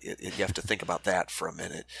that you have to think about that for a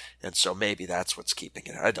minute. And so maybe that's what's keeping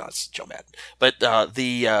it. I know it's Joe Madden. But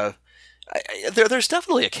there's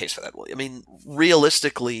definitely a case for that. I mean,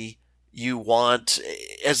 realistically, you want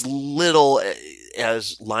as little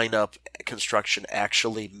as lineup construction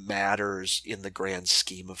actually matters in the grand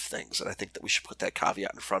scheme of things. And I think that we should put that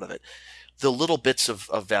caveat in front of it. The little bits of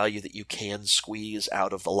value that you can squeeze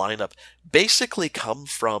out of the lineup basically come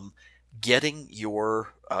from getting your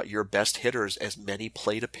best hitters as many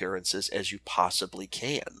plate appearances as you possibly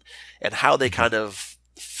can, and how they kind of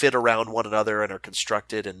fit around one another and are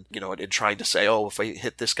constructed, and in trying to say, oh, if I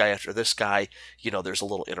hit this guy after this guy, there's a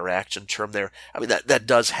little interaction term there. I mean, that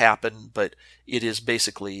does happen, but it is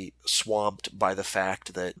basically swamped by the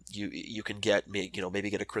fact that you can get maybe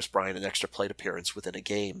get a Chris Bryant an extra plate appearance within a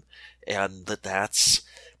game, and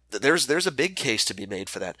there's a big case to be made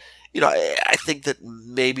for that. I think that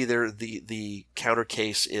maybe the counter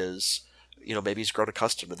case is, maybe he's grown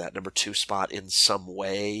accustomed to that number 2 spot in some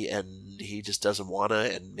way, and he just doesn't want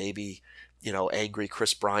to, and maybe, angry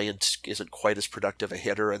Chris Bryant isn't quite as productive a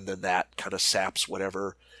hitter, and then that kind of saps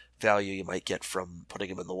whatever value you might get from putting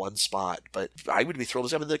him in the 1 spot. But I would be thrilled to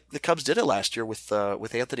see. I mean, the Cubs did it last year with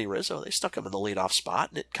Anthony Rizzo. They stuck him in the leadoff spot,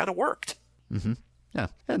 and it kind of worked. Mm-hmm. Yeah,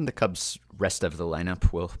 and the Cubs' rest of the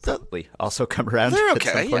lineup will probably also come around. They're at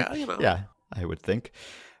okay, some point. yeah, Yeah, I would think.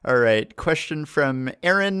 All right, question from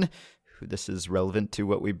Aaron. This is relevant to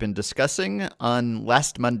what we've been discussing. On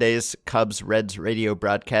last Monday's Cubs-Reds radio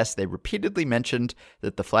broadcast, they repeatedly mentioned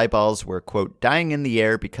that the fly balls were, quote, dying in the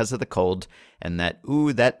air because of the cold, and that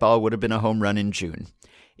that ball would have been a home run in June.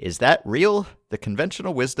 Is that real? The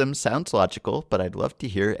conventional wisdom sounds logical, but I'd love to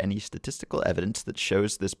hear any statistical evidence that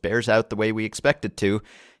shows this bears out the way we expect it to.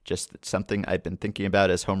 Just something I've been thinking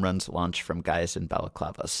about as home runs launch from guys in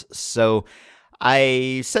balaclavas. So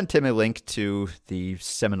I sent him a link to the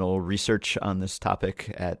seminal research on this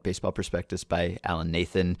topic at Baseball Prospectus by Alan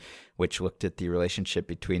Nathan, which looked at the relationship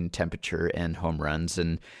between temperature and home runs.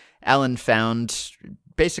 And Alan found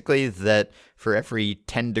basically that for every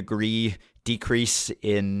 10-degree decrease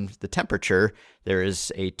in the temperature, there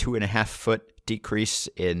is a 2.5-foot decrease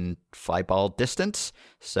in fly ball distance.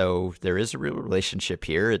 So there is a real relationship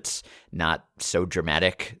here. It's not so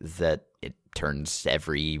dramatic that it turns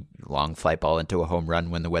every long fly ball into a home run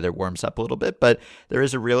when the weather warms up a little bit, but there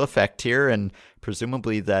is a real effect here, and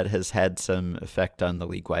presumably that has had some effect on the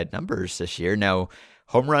league-wide numbers this year. Now,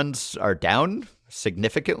 home runs are down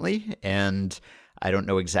significantly, and I don't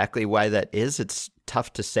know exactly why that is. It's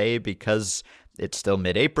tough to say because it's still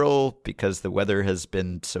mid-April, because the weather has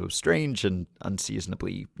been so strange and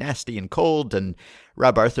unseasonably nasty and cold. And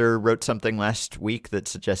Rob Arthur wrote something last week that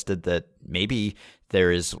suggested that maybe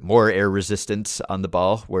there is more air resistance on the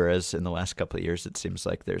ball, whereas in the last couple of years it seems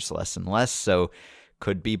like there's less and less. So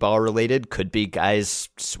could be ball related, could be guys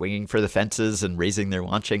swinging for the fences and raising their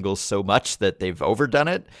launch angles so much that they've overdone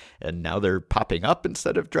it and now they're popping up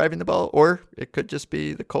instead of driving the ball, or it could just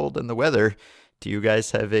be the cold and the weather. Do you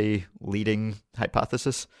guys have a leading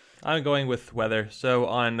hypothesis? I'm going with weather. So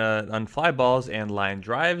on fly balls and line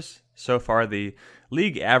drives, so far the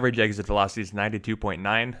league average exit velocity is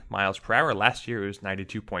 92.9 miles per hour. Last year it was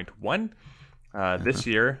 92.1. This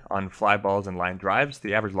year on fly balls and line drives,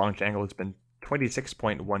 the average launch angle has been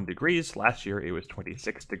 26.1 degrees. Last year it was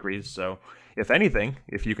 26 degrees. So if anything,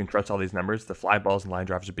 if you can trust all these numbers, the fly balls and line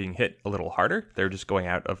drives are being hit a little harder. They're just going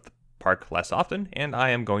out of the park less often, and I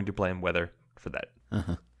am going to blame weather for that.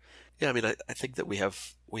 Yeah, I mean, I think that we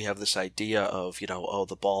have this idea of, oh,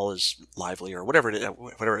 the ball is lively or whatever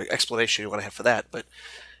explanation you want to have for that. But,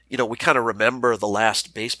 we kind of remember the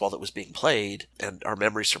last baseball that was being played, and our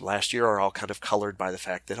memories from last year are all kind of colored by the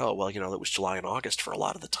fact that, oh, well, it was July and August for a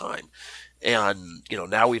lot of the time. And,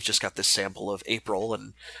 now we've just got this sample of April,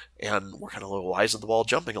 and we're kind of a little, why isn't the ball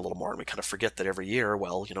jumping a little more? And we kind of forget that every year,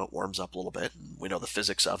 well, it warms up a little bit, and we know the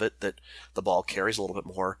physics of it, that the ball carries a little bit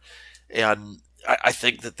more. And I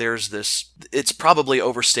think that there's this, it's probably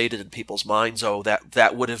overstated in people's minds,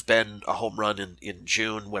 that would have been a home run in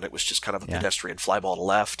June when it was just kind of a pedestrian fly ball to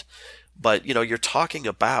left. But, you're talking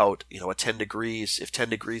about, a 10 degrees, if 10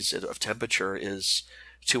 degrees of temperature is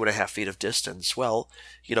 2.5 feet of distance, well,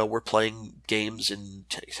 we're playing games in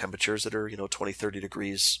temperatures that are, 20, 30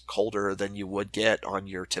 degrees colder than you would get on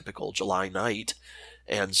your typical July night.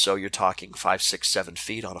 And so you're talking 5, 6, 7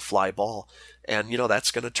 feet on a fly ball. And,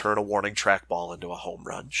 that's going to turn a warning track ball into a home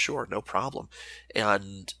run. Sure, no problem.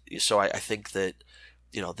 And so I think that,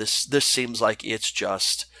 this seems like it's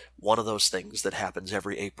just one of those things that happens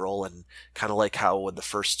every April, and kind of like how when the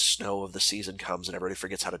first snow of the season comes and everybody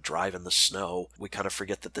forgets how to drive in the snow, we kind of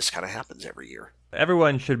forget that this kind of happens every year.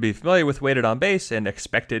 Everyone should be familiar with weighted on base and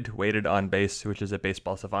expected weighted on base, which is a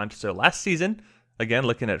baseball savant. So last season, again,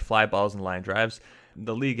 looking at fly balls and line drives,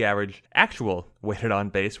 the league average actual weighted on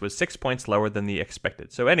base was 6 points lower than the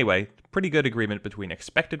expected. So anyway, pretty good agreement between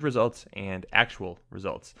expected results and actual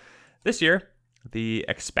results. This year, the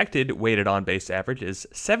expected weighted on base average is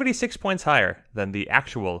 76 points higher than the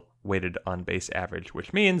actual weighted on base average,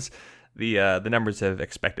 which means the numbers have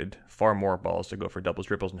expected far more balls to go for doubles,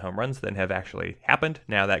 triples, and home runs than have actually happened.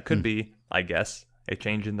 Now, that could be, I guess, a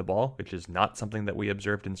change in the ball, which is not something that we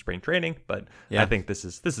observed in spring training, but I think this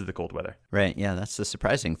is the cold weather. Right, yeah, that's the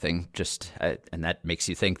surprising thing. And that makes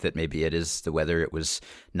you think that maybe it is the weather. It was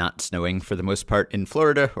not snowing for the most part in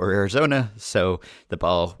Florida or Arizona, so the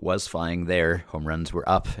ball was flying there. Home runs were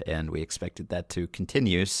up, and we expected that to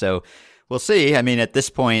continue. So we'll see. I mean, at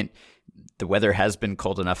this point, the weather has been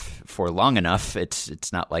cold enough for long enough.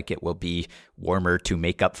 It's not like it will be warmer to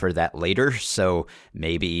make up for that later. So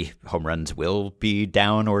maybe home runs will be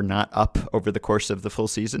down or not up over the course of the full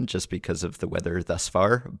season just because of the weather thus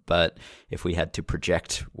far. But if we had to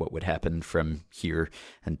project what would happen from here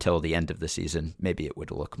until the end of the season, maybe it would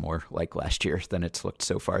look more like last year than it's looked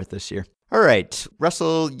so far this year. All right,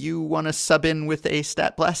 Russell, you want to sub in with a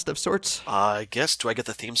stat blast of sorts? I guess. Do I get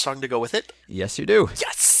the theme song to go with it? Yes, you do.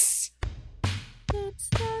 Yes!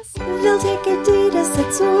 They'll take Adidas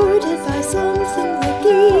that's sorted by something like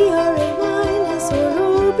ERA minus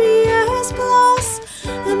or OBS plus,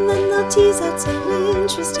 and then they'll tease out some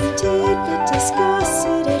interesting tidbit, discuss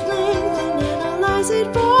it at length, and analyze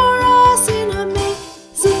it for us in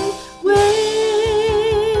amazing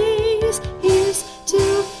ways. Here's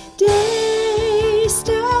today's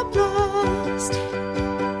Stat Blast.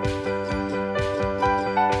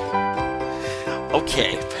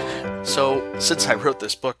 Okay. So, since I wrote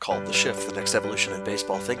this book called The Shift, The Next Evolution in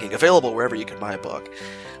Baseball Thinking, available wherever you can buy a book,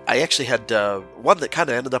 I actually had one that kind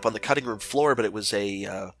of ended up on the cutting room floor, but it was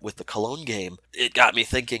with the Cologne game. It got me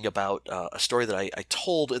thinking about a story that I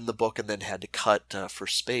told in the book and then had to cut for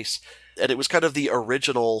space. And it was kind of the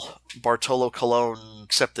original Bartolo Colon,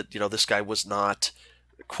 except that, this guy was not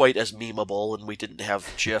quite as memeable, and we didn't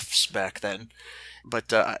have GIFs back then.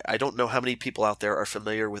 But I don't know how many people out there are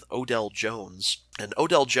familiar with Odell Jones. And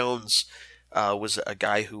Odell Jones was a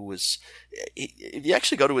guy who was... If you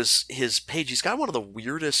actually go to his page, he's got one of the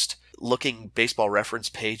weirdest looking baseball reference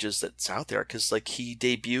pages that's out there. Because he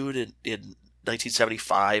debuted in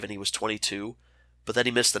 1975 and he was 22. But then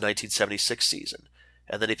he missed the 1976 season.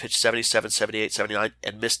 And then he pitched 77, 78, 79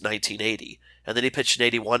 and missed 1980. And then he pitched in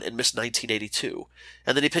 81 and missed 1982.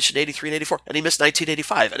 And then he pitched in 83 and 84 and he missed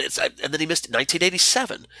 1985. And then he missed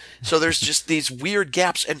 1987. So there's just these weird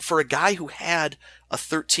gaps. And for a guy who had a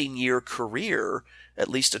 13-year career, at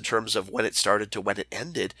least in terms of when it started to when it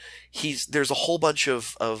ended, there's a whole bunch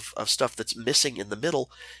of stuff that's missing in the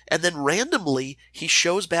middle. And then randomly, he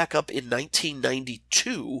shows back up in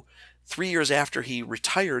 1992, 3 years after he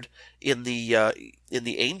retired in the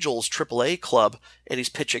Angels AAA club, and he's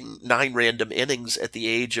pitching 9 random innings at the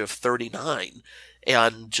age of 39,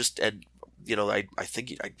 and I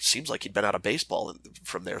think it seems like he'd been out of baseball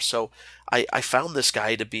from there. So I found this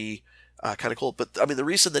guy to be kind of cool. But I mean, the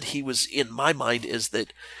reason that he was in my mind is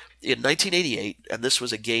that in 1988, and this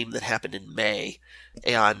was a game that happened in May,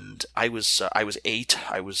 and I was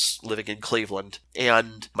 8. I was living in Cleveland,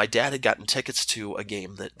 and my dad had gotten tickets to a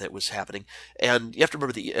game that was happening. And you have to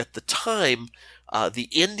remember that at the time, the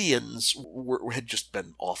Indians had just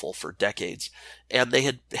been awful for decades, and they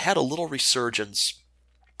had a little resurgence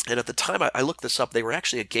And at the time I looked this up, they were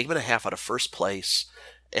actually a game and a half out of first place,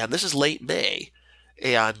 and this is late May,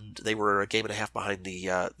 and they were a game and a half behind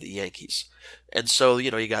the Yankees. And so,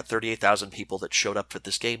 you got 38,000 people that showed up for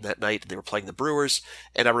this game that night, and they were playing the Brewers.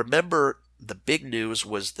 And I remember the big news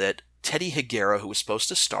was that Teddy Higuera, who was supposed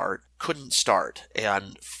to start, couldn't start,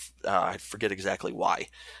 and I forget exactly why.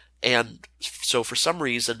 And so for some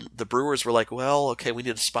reason, the Brewers were like, well, okay, we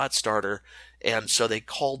need a spot starter. And so they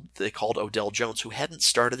called Odell Jones, who hadn't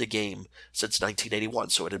started a game since 1981,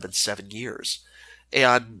 so it had been 7 years.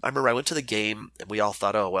 And I remember I went to the game, and we all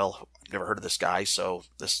thought, oh, well, I've never heard of this guy, so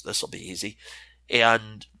this will be easy.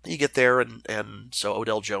 And you get there, and so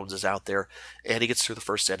Odell Jones is out there, and he gets through the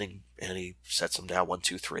first inning, and he sets him down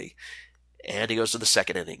 1-2-3. And he goes to the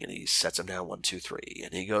second inning, and he sets him down 1-2-3.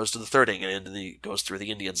 And he goes to the third inning, and he goes through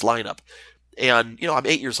the Indians lineup. And, I'm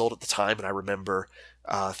 8 years old at the time, and I remember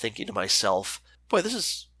thinking to myself, boy, this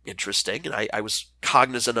is interesting. And I was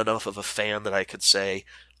cognizant enough of a fan that I could say,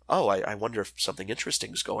 oh, I wonder if something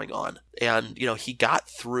interesting is going on. And, he got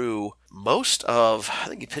through most of, I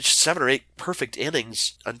think he pitched 7 or 8 perfect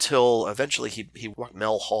innings until eventually he walked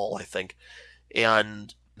Mel Hall, I think.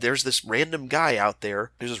 And there's this random guy out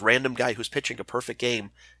there. There's this random guy who's pitching a perfect game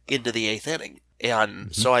into the 8th inning.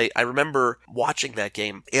 And so I remember watching that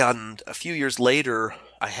game. And a few years later,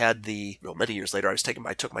 many years later,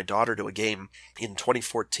 I took my daughter to a game in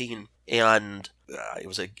 2014. And it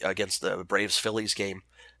was against the Braves-Phillies game.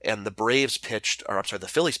 And the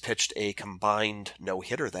Phillies pitched a combined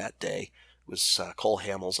no-hitter that day. It was Cole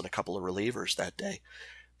Hamels and a couple of relievers that day.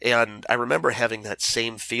 And I remember having that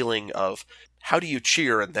same feeling of, how do you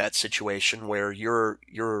cheer in that situation where it's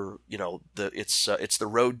the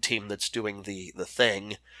road team that's doing the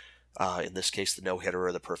thing, in this case the no-hitter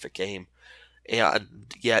or the perfect game,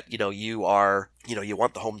 and yet you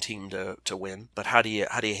want the home team to win, but how do you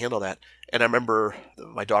handle that? And I remember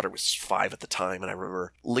my daughter was 5 at the time, and I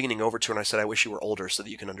remember leaning over to her and I said, I wish you were older so that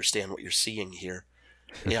you can understand what you're seeing here.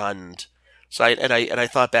 And so I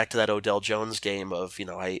thought back to that Odell Jones game of,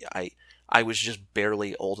 I was just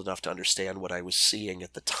barely old enough to understand what I was seeing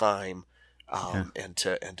at the time, and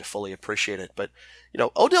to fully appreciate it. But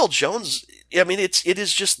Odell Jones, it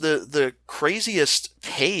is just the craziest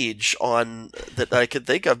page on that I could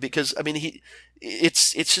think of, because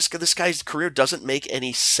it's just this guy's career doesn't make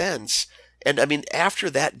any sense. And after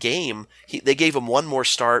that game, they gave him one more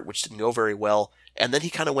start, which didn't go very well, and then he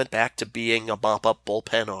kind of went back to being a mop-up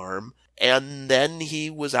bullpen arm, and then he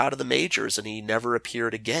was out of the majors and he never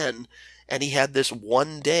appeared again. And he had this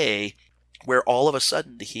one day where all of a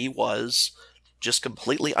sudden he was just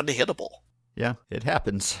completely unhittable. Yeah, it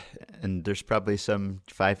happens. And there's probably some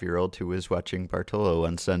 5-year-old who was watching Bartolo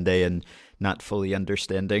on Sunday and not fully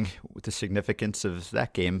understanding the significance of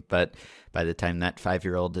that game. But by the time that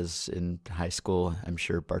 5-year-old is in high school, I'm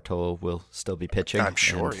sure Bartolo will still be pitching. I'm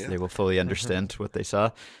sure, They will fully understand what they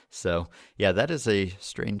saw. So, yeah, that is a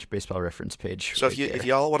strange Baseball Reference page. So if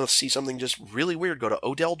y'all want to see something just really weird, go to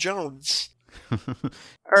Odell Jones.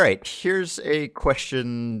 All right, here's a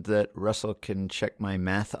question that Russell can check my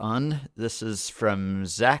math on. This is from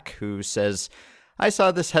Zach, who says, I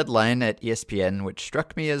saw this headline at ESPN, which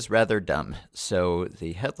struck me as rather dumb. So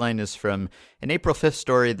the headline is from an April 5th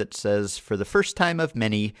story that says, for the first time of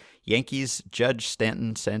many, Yankees Judge,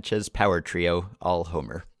 Stanton, Sanchez power trio, all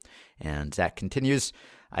homer. And Zach continues,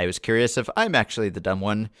 I was curious if I'm actually the dumb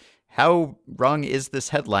one. How wrong is this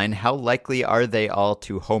headline? How likely are they all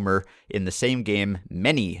to homer in the same game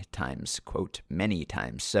many times? Quote, many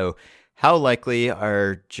times. So how likely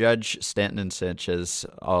are Judge, Stanton, and Sanchez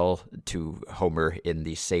all to homer in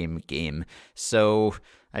the same game? So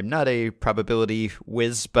I'm not a probability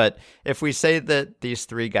whiz, but if we say that these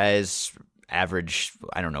three guys average,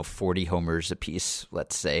 40 homers apiece,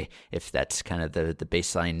 let's say, if that's kind of the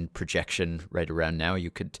baseline projection right around now,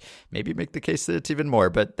 you could maybe make the case that it's even more,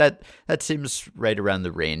 but that seems right around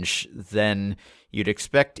the range. Then you'd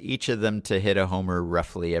expect each of them to hit a homer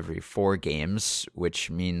roughly every 4 games,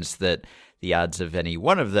 which means that the odds of any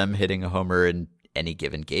one of them hitting a homer in any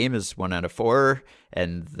given game is 1 out of 4,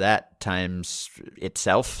 and that times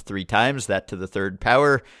itself 3 times, that to the third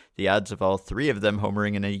power. The odds of all 3 of them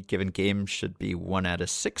homering in a given game should be 1 out of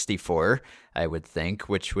 64, I would think,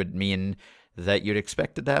 which would mean that you'd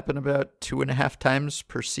expect it to happen about 2.5 times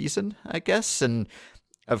per season, I guess. And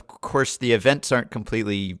of course, the events aren't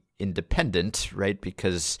completely independent, right?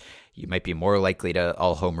 Because you might be more likely to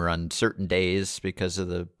all home run certain days because of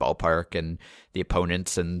the ballpark and the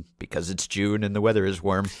opponents and because it's June and the weather is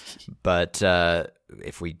warm. But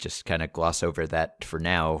if we just kind of gloss over that for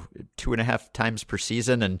now, 2.5 times per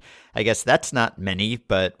season. And I guess that's not many,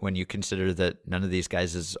 but when you consider that none of these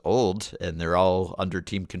guys is old and they're all under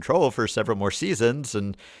team control for several more seasons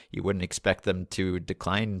and you wouldn't expect them to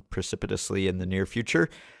decline precipitously in the near future,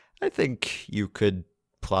 I think you could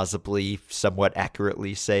plausibly, somewhat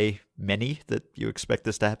accurately say that you expect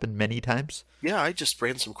this to happen many times. Yeah, I just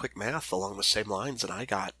ran some quick math along the same lines, and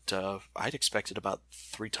I'd expected about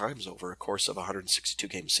 3 times over a course of a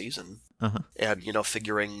 162-game season. And,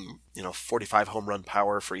 figuring, 45 home run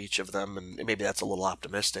power for each of them, and maybe that's a little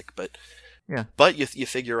optimistic, but yeah. But you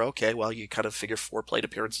figure, okay, well, you kind of figure 4 plate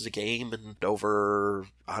appearances a game, and over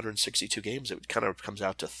 162 games, it kind of comes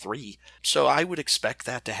out to 3. So I would expect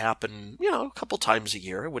that to happen, a couple times a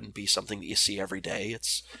year. It wouldn't be something that you see every day.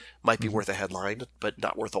 It's might be worth a headline, but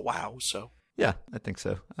not worth a wow. So yeah, I think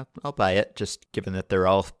so. I'll buy it, just given that they're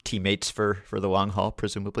all teammates for the long haul,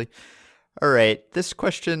 presumably. All right, this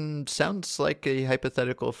question sounds like a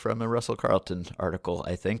hypothetical from a Russell Carlton article,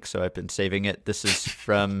 I think, so I've been saving it. This is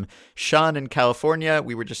from Sean in California.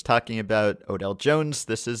 We were just talking about Odell Jones.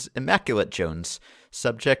 This is Immaculate Jones.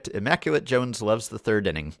 Subject, Immaculate Jones loves the 3rd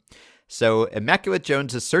inning. So Immaculate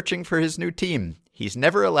Jones is searching for his new team. He's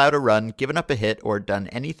never allowed a run, given up a hit, or done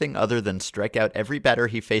anything other than strike out every batter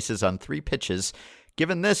he faces on 3 pitches.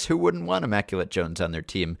 Given this, who wouldn't want Immaculate Jones on their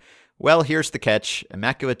team? Well, here's the catch.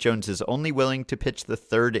 Immaculate Jones is only willing to pitch the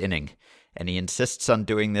 3rd inning, and he insists on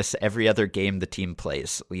doing this every other game the team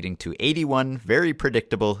plays, leading to 81 very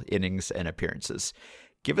predictable innings and appearances.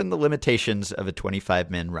 Given the limitations of a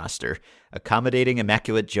 25-man roster, accommodating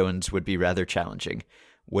Immaculate Jones would be rather challenging.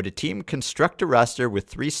 Would a team construct a roster with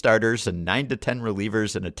 3 starters and 9 to 10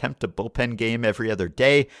 relievers and attempt a bullpen game every other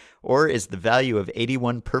day, or is the value of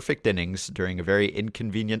 81 perfect innings during a very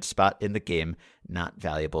inconvenient spot in the game not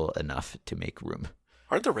valuable enough to make room?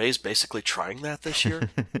 Aren't the Rays basically trying that this year?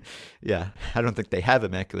 Yeah, I don't think they have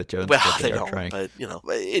Immaculate Jones. Well, but they are don't, trying. but,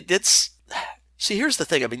 it's... See, here's the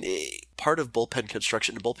thing. I mean, part of bullpen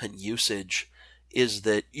construction and bullpen usage is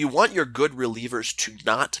that you want your good relievers to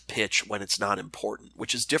not pitch when it's not important,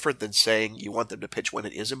 which is different than saying you want them to pitch when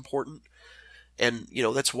it is important. And,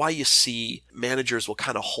 that's why you see managers will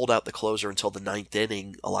kind of hold out the closer until the 9th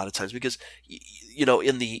inning a lot of times, because,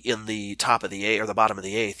 in the top of the 8th or the bottom of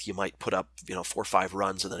the 8th, you might put up, 4 or 5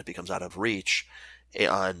 runs and then it becomes out of reach,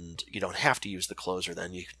 and you don't have to use the closer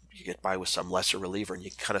then. You get by with some lesser reliever and you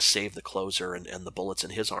can kind of save the closer and the bullets in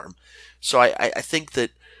his arm. So I think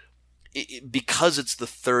that because it's the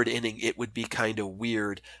 3rd inning, it would be kind of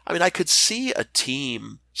weird. I mean, I could see a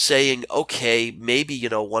team saying, okay, maybe,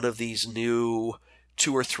 one of these new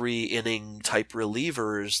 2 or 3 inning type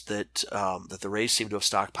relievers that the Rays seem to have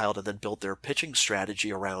stockpiled and then built their pitching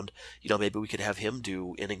strategy around, maybe we could have him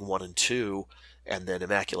do inning 1 and 2 and then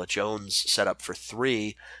Immaculate Jones set up for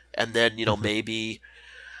 3. And then, maybe,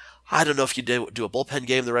 I don't know if you do a bullpen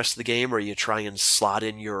game the rest of the game, or you try and slot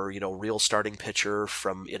in your, real starting pitcher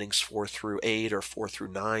from innings 4 through 8 or 4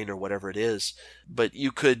 through 9 or whatever it is. But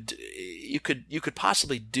you could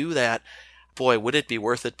possibly do that. Boy, would it be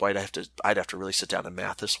worth it? Boy, I'd have to really sit down and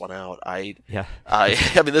math this one out. I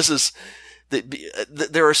mean, this is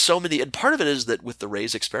there are so many, and part of it is that with the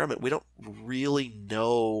Rays experiment, we don't really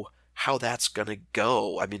know how that's going to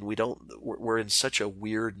go. I mean, we're in such a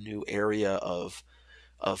weird new area of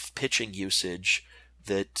pitching usage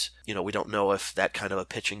that, we don't know if that kind of a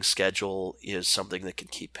pitching schedule is something that can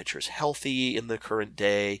keep pitchers healthy in the current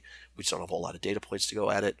day. We just don't have a whole lot of data points to go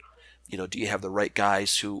at it. Do you have the right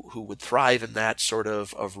guys who would thrive in that sort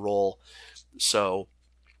of role? So,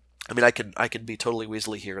 I mean, I can be totally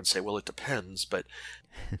weaselly here and say, well, it depends, but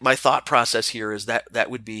my thought process here is that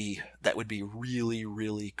would be really,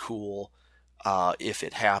 really cool if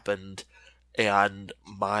it happened. And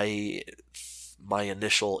my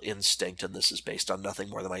initial instinct, and this is based on nothing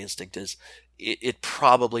more than my instinct, is it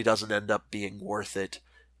probably doesn't end up being worth it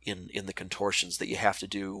in the contortions that you have to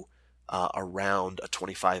do around a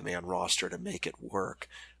 25-man roster to make it work.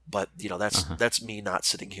 But, that's me not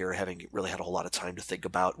sitting here having really had a whole lot of time to think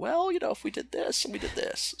about, well, if we did this and we did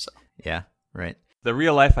this. So. Yeah, right. The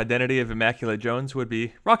real-life identity of Immaculate Jones would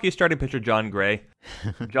be Rockies starting pitcher John Gray.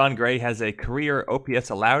 John Gray has a career OPS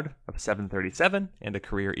allowed of 737 and a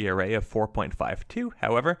career ERA of 4.52.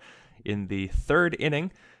 However, in the 3rd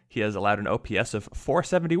inning, he has allowed an OPS of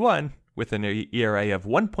 471 with an ERA of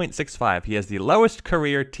 1.65. He has the lowest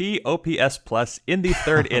career TOPS plus in the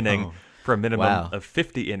 3rd inning for a minimum Wow. of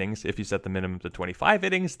 50 innings. If you set the minimum to 25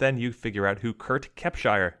 innings, then you figure out who Kurt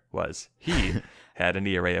Kepshire was. He had an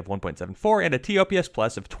ERA of 1.74 and a TOPS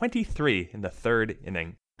plus of 23 in the third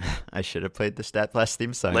inning. I should have played the Stat Blast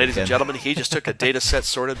theme song. Ladies and again. gentlemen, he just took a data set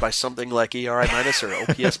sorted by something like ERI minus or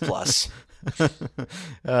OPS plus.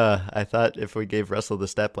 I thought if we gave Russell the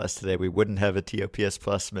Stat Blast today, we wouldn't have a TOPS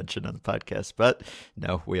plus mentioned on the podcast, but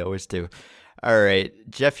no, we always do. All right,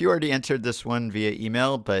 Jeff, you already answered this one via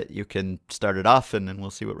email, but you can start it off and then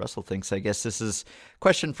we'll see what Russell thinks. I guess this is a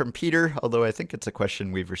question from Peter, although I think it's a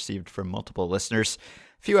question we've received from multiple listeners.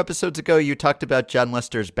 A few episodes ago, you talked about John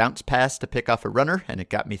Lester's bounce pass to pick off a runner, and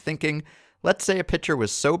it got me thinking. Let's say a pitcher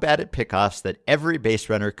was so bad at pickoffs that every base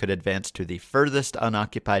runner could advance to the furthest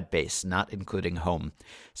unoccupied base, not including home.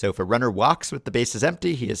 So if a runner walks with the bases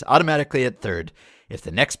empty, he is automatically at third. If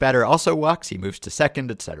the next batter also walks, he moves to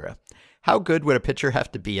second, etc. How good would a pitcher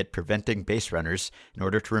have to be at preventing base runners in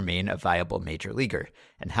order to remain a viable major leaguer?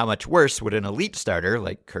 And how much worse would an elite starter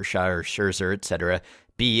like Kershaw or Scherzer, etc.,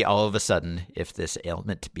 be all of a sudden if this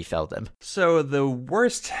ailment befell them? So the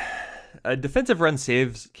worst... defensive run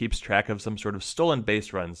saves keeps track of some sort of stolen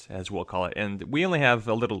base runs, as we'll call it. And we only have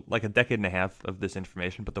a decade and a half of this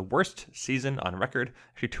information. But the worst season on record,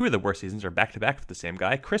 actually two of the worst seasons are back-to-back with the same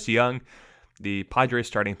guy. Chris Young, the Padres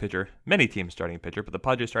starting pitcher, many teams starting pitcher, but the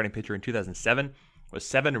Padres starting pitcher in 2007 was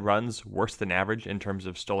 7 runs worse than average in terms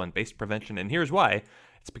of stolen base prevention. And here's why.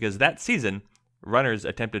 It's because that season, runners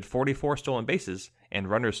attempted 44 stolen bases, and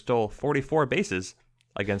runners stole 44 bases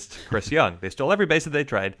against Chris Young. They stole every base that they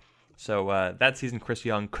tried. So that season, Chris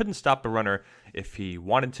Young couldn't stop a runner if he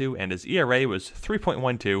wanted to, and his ERA was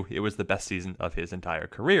 3.12. It was the best season of his entire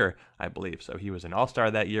career, I believe. So he was an all-star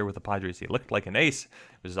that year with the Padres. He looked like an ace.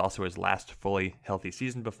 It was also his last fully healthy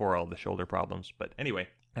season before all the shoulder problems. But anyway,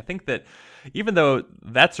 I think that even though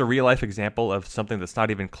that's a real-life example of something that's not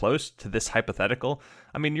even close to this hypothetical,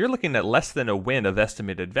 I mean, you're looking at less than a win of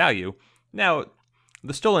estimated value. Now,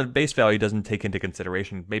 the stolen base value doesn't take into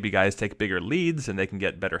consideration maybe guys take bigger leads and they can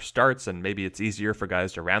get better starts, and maybe it's easier for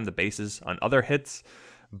guys to round the bases on other hits.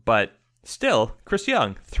 But still, Chris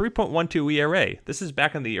Young, 3.12 ERA. This is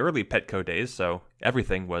back in the early Petco days, so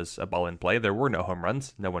everything was a ball in play. There were no home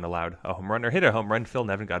runs. No one allowed a home run or hit a home run. Phil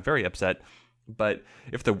Nevin got very upset. But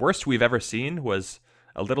if the worst we've ever seen was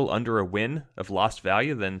a little under a win of lost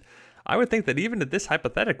value, then I would think that even at this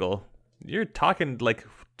hypothetical, you're talking like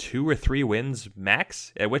 2 or 3 wins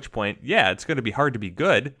max, at which point, yeah, it's going to be hard to be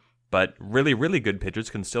good, but really, really good pitchers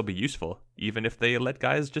can still be useful, even if they let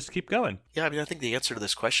guys just keep going. Yeah, I mean, I think the answer to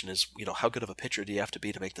this question is, how good of a pitcher do you have to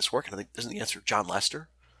be to make this work? And I think, isn't the answer John Lester?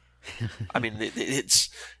 I mean,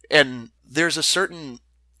 and there's a certain,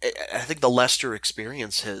 I think the Lester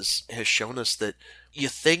experience has shown us that you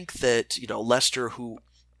think that, Lester, who,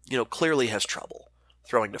 clearly has trouble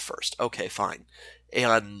throwing to first. Okay, fine.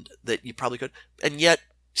 And that you probably could. And yet,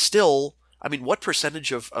 still, I mean, what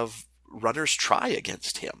percentage of runners try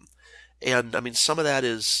against him? And, I mean, some of that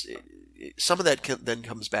then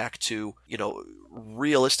comes back to,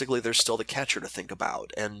 realistically, there's still the catcher to think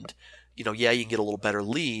about. And, yeah, you can get a little better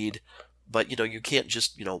lead, but, you can't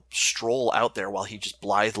just, stroll out there while he just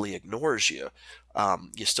blithely ignores you.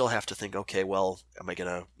 You still have to think, okay, well, am I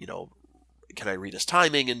going to, can I read his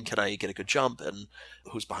timing, and can I get a good jump, and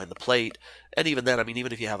who's behind the plate? And even then, I mean,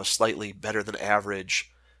 even if you have a slightly better than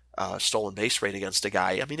average stolen base rate against a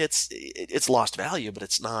guy, I mean, it's lost value, but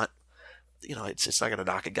it's not, it's not going to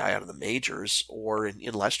knock a guy out of the majors. Or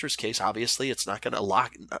in Lester's case, obviously, it's not going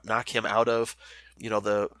to knock him out of,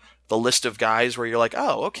 the list of guys where you're like,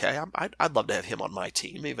 oh, okay, I'd love to have him on my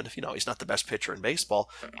team, even if, he's not the best pitcher in baseball.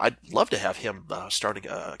 I'd love to have him starting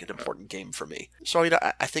an important game for me. So,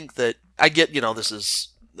 I think that I get, this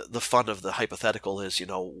is the fun of the hypothetical is,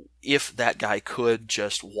 if that guy could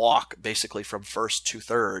just walk basically from first to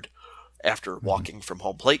third after walking from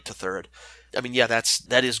home plate to third, I mean, yeah,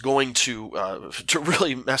 that is going to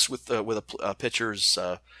really mess with a pitcher's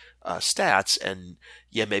stats. And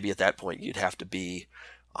yeah, maybe at that point you'd have to be,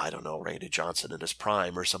 I don't know, Randy Johnson in his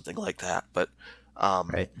prime or something like that. But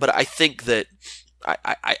right. But I think that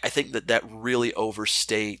I think that really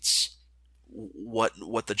overstates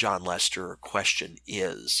what the John Lester question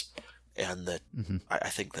is, and that I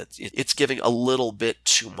think that it's giving a little bit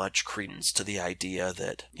too much credence to the idea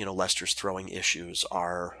that Lester's throwing issues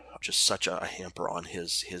are just such a hamper on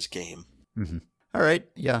his game. Mm-hmm. All right.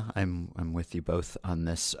 Yeah, I'm with you both on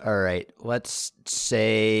this. All right. Let's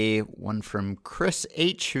say one from Chris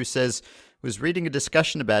H, who says, was reading a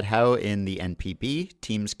discussion about how in the NPB,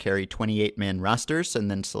 teams carry 28-man rosters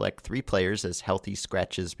and then select 3 players as healthy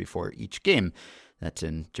scratches before each game. That's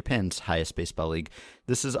in Japan's highest baseball league.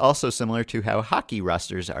 This is also similar to how hockey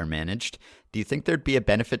rosters are managed. Do you think there'd be a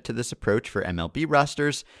benefit to this approach for MLB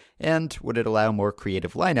rosters? And would it allow more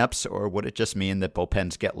creative lineups, or would it just mean that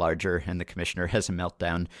bullpens get larger and the commissioner has a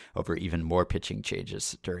meltdown over even more pitching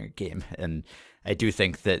changes during a game? And I do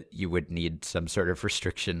think that you would need some sort of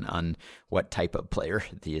restriction on what type of player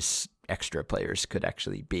these extra players could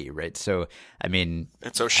actually be, right? So, I mean...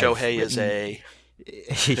 And so Shohei is a...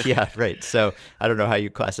 Yeah, right. So I don't know how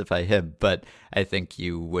you classify him, but I think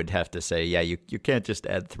you would have to say, yeah, you can't just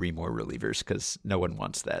add 3 more relievers because no one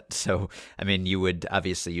wants that. So, I mean, you'd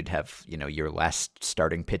have, your last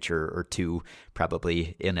starting pitcher or 2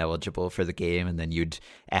 probably ineligible for the game, and then you'd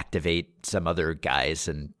activate some other guys,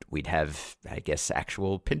 and we'd have, I guess,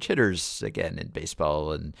 actual pinch hitters again in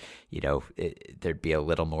baseball, and, there'd be a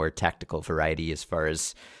little more tactical variety as far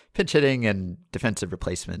as pinch hitting and defensive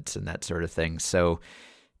replacements and that sort of thing. So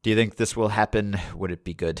do you think this will happen? Would it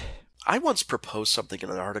be good? I once proposed something in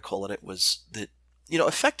an article, and it was that,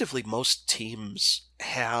 effectively most teams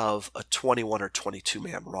have a 21 or 22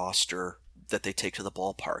 man roster that they take to the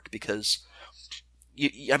ballpark because,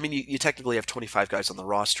 you technically have 25 guys on the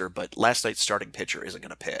roster, but last night's starting pitcher isn't going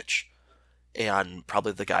to pitch. And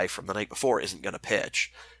probably the guy from the night before isn't going to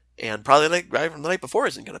pitch. And probably the guy from the night before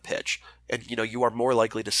isn't going to pitch. And, you are more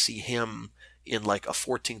likely to see him in like a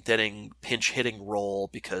 14th inning pinch hitting role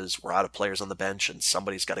because we're out of players on the bench and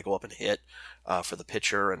somebody's got to go up and hit for the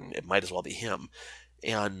pitcher, and it might as well be him.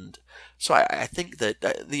 And so I think that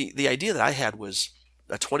the idea that I had was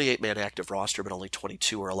a 28-man active roster, but only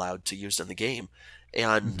 22 are allowed to use in the game.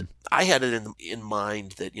 And I had it in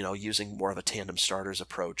mind that, using more of a tandem starters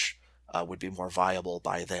approach would be more viable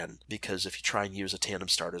by then, because if you try and use a tandem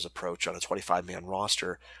starters approach on a 25-man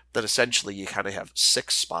roster, then essentially you kind of have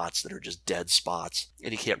 6 spots that are just dead spots,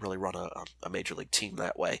 and you can't really run a major league team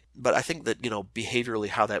that way. But I think that, behaviorally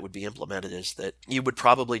how that would be implemented is that you would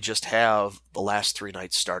probably just have the last 3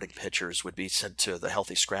 nights starting pitchers would be sent to the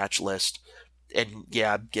healthy scratch list, and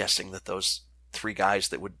yeah, I'm guessing that those 3 guys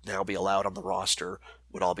that would now be allowed on the roster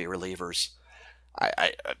would all be relievers.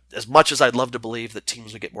 I as much as I'd love to believe that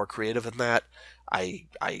teams would get more creative in that, I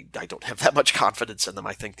don't have that much confidence in them.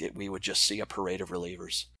 I think that we would just see a parade of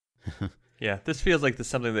relievers. Yeah, this feels like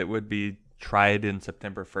something that would be tried in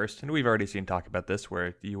September 1st, and we've already seen talk about this,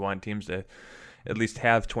 where you want teams to at least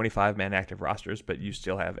have 25-man active rosters, but you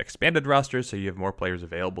still have expanded rosters, so you have more players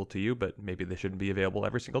available to you, but maybe they shouldn't be available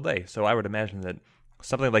every single day. So I would imagine that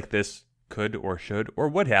something like this could or should or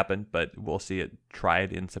would happen, but we'll see it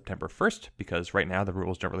tried in September 1st, because right now the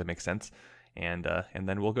rules don't really make sense, and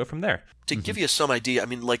then we'll go from there. To give you some idea,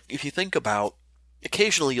 if you think about,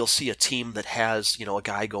 occasionally you'll see a team that has, a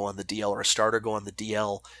guy go on the DL or a starter go on the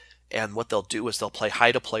DL, and what they'll do is they'll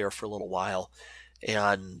hide a player for a little while,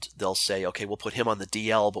 and they'll say, okay, we'll put him on the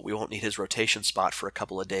DL, but we won't need his rotation spot for a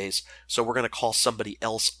couple of days, so we're going to call somebody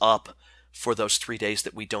else up for those 3 days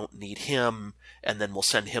that we don't need him, and then we'll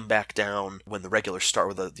send him back down when the regular start,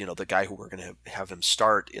 with the guy who we're going to have him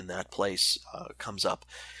start in that place comes up.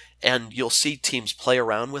 And you'll see teams play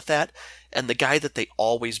around with that, and the guy that they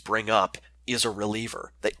always bring up is a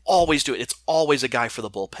reliever. They always do it. It's always a guy for the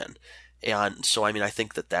bullpen. And so, I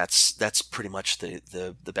think that's pretty much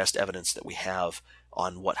the best evidence that we have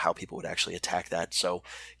on how people would actually attack that. So,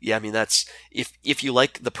 yeah, that's, if you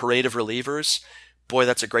like the parade of relievers, boy,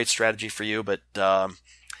 that's a great strategy for you. But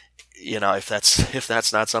if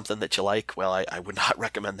that's not something that you like, well, I would not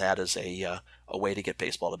recommend that as a way to get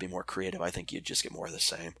baseball to be more creative. I think you'd just get more of the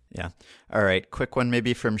same. Yeah. All right. Quick one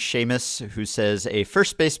maybe from Seamus, who says, a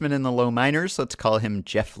first baseman in the low minors, let's call him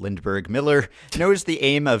Jeff Lindbergh Miller, knows the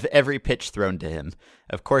aim of every pitch thrown to him.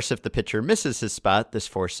 Of course, if the pitcher misses his spot, this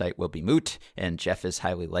foresight will be moot, and Jeff is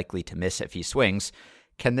highly likely to miss if he swings.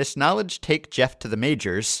 Can this knowledge take Jeff to the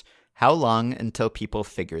majors? How long until people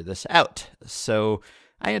figure this out? So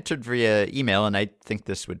I answered via email, and I think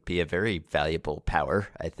this would be a very valuable power.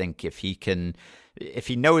 I think if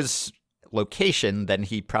he knows location, then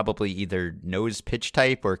he probably either knows pitch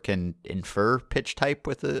type or can infer pitch type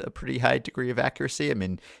with a pretty high degree of accuracy.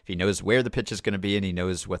 If he knows where the pitch is going to be and he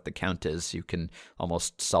knows what the count is, you can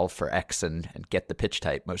almost solve for X and get the pitch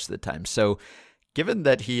type most of the time. So given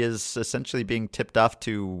that he is essentially being tipped off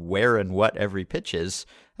to where and what every pitch is,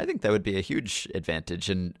 I think that would be a huge advantage.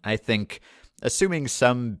 And I think, assuming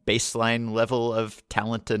some baseline level of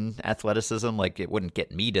talent and athleticism, like it wouldn't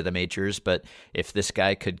get me to the majors, but if this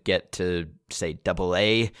guy could get to, say,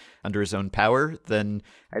 AA under his own power, then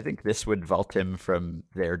I think this would vault him from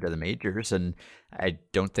there to the majors. And I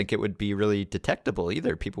don't think it would be really detectable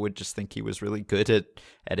either. People would just think he was really good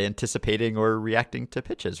at anticipating or reacting to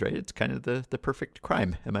pitches, right? It's kind of the perfect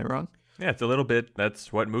crime. Am I wrong? Yeah, it's a little bit.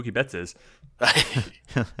 That's what Mookie Betts is.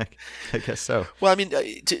 I guess so. Well, I mean,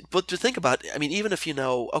 but to think about, I mean, even if you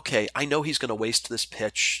know, okay, I know he's going to waste this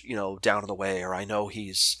pitch, down in the way, or I know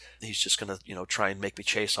he's just going to, try and make me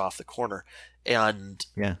chase off the corner, and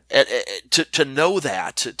Yeah. to know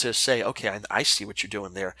that, to say, okay, I see what you're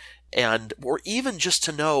doing there, or even just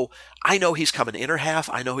to know, I know he's coming inner half,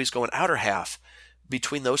 I know he's going outer half,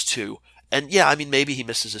 between those two. And yeah, I mean, maybe he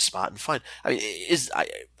misses his spot and fine. I mean,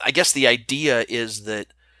 I guess the idea is that,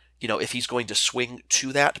 if he's going to swing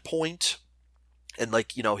to that point and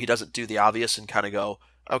he doesn't do the obvious and kind of go,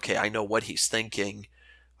 okay, I know what he's thinking.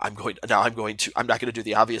 I'm not going to do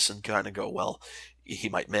the obvious and kind of go, well, he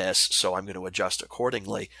might miss, so I'm going to adjust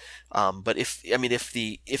accordingly. But if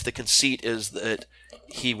the conceit is that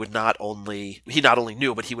he not only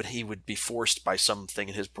knew, but he would be forced by something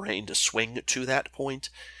in his brain to swing to that point,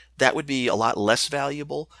 that would be a lot less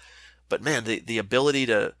valuable. But man, the ability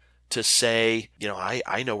to say,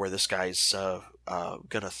 I know where this guy's going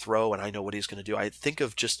to throw, and I know what he's going to do. I think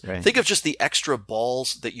of just the extra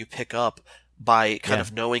balls that you pick up by kind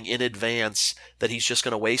of knowing in advance that he's just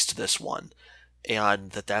going to waste this one,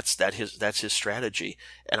 and that's his strategy.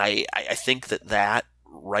 And I think that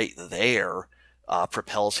right there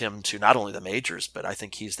propels him to not only the majors, but I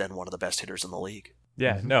think he's then one of the best hitters in the league.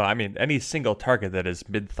 Yeah, no, I mean, any single target that is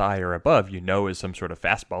mid-thigh or above, is some sort of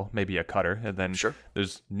fastball, maybe a cutter, and then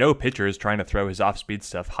there's no pitchers trying to throw his off-speed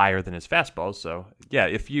stuff higher than his fastball. So, yeah,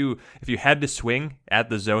 if you had to swing at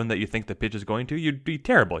the zone that you think the pitch is going to, you'd be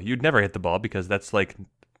terrible. You'd never hit the ball because that's like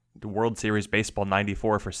the World Series Baseball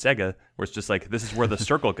 94 for Sega, where it's just like, this is where the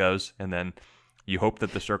circle goes, and then you hope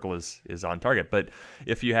that the circle is on target. But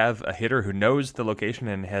if you have a hitter who knows the location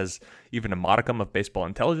and has even a modicum of baseball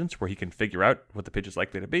intelligence where he can figure out what the pitch is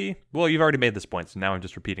likely to be, well, you've already made this point, so now I'm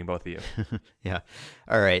just repeating both of you. Yeah.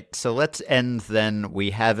 All right. So let's end then. We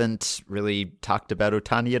haven't really talked about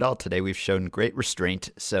Ohtani at all today. We've shown great restraint,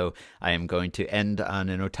 so I am going to end on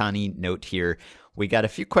an Ohtani note here. We got a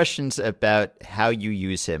few questions about how you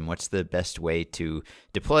use him. What's the best way to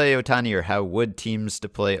deploy Ohtani, or how would teams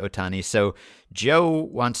deploy Ohtani? So Joe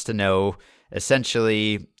wants to know,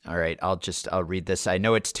 essentially, all right, I'll read this. I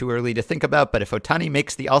know it's too early to think about, but if Ohtani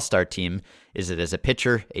makes the All-Star team, is it as a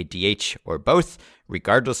pitcher, a DH, or both?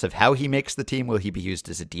 Regardless of how he makes the team, will he be used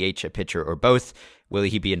as a DH, a pitcher, or both? Will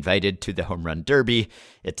he be invited to the Home Run Derby,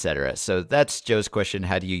 etc.? So that's Joe's question.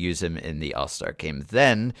 How do you use him in the All-Star game?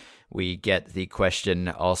 Then we get the question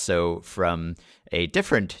also from a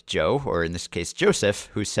different Joe, or in this case Joseph,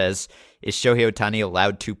 who says, is Shohei Ohtani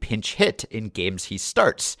allowed to pinch hit in games he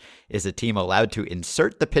starts? Is a team allowed to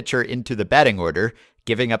insert the pitcher into the batting order,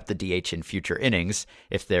 giving up the DH in future innings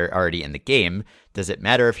if they're already in the game? Does it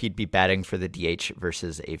matter if he'd be batting for the DH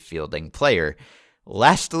versus a fielding player?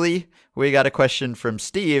 Lastly, we got a question from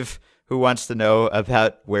Steve, who wants to know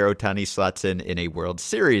about where Ohtani slots in a World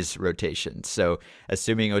Series rotation. So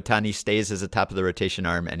assuming Ohtani stays as a top of the rotation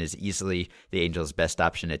arm and is easily the Angels' best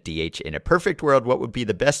option at DH in a perfect world, what would be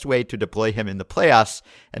the best way to deploy him in the playoffs?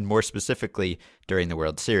 And more specifically, during the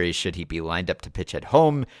World Series, should he be lined up to pitch at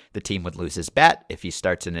home? The team would lose his bat. If he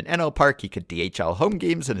starts in an NL park, he could DH all home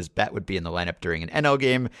games and his bat would be in the lineup during an NL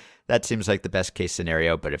game. That seems like the best case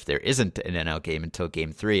scenario, but if there isn't an NL game until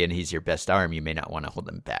Game 3 and he's your best arm, you may not want to hold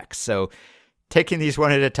him back. So taking these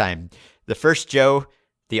one at a time. The first, Joe,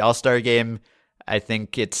 the All-Star game, I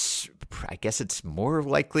guess it's more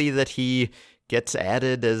likely that he gets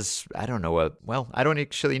added as, I don't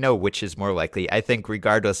actually know which is more likely. I think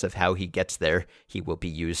regardless of how he gets there, he will be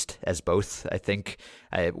used as both, I think.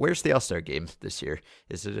 Where's the All-Star game this year?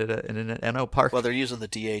 Is it in an NL park? Well, they're using the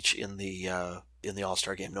DH in the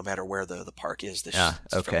All-Star game, no matter where the park is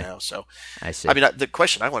from now. So I see. I mean, the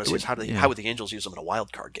question I want to see is how would the Angels use them in a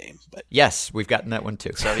wild card game? But yes, we've gotten that one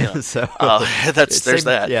too. So yeah, so there's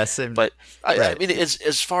that. Yeah, same. But right. I mean,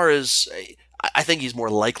 as far as I think he's more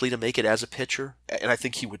likely to make it as a pitcher, and I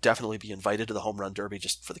think he would definitely be invited to the Home Run Derby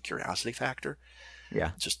just for the curiosity factor.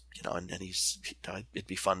 Yeah, just and it'd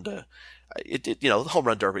be fun to. The Home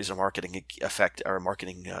Run Derby is a marketing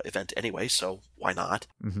event anyway, so why not?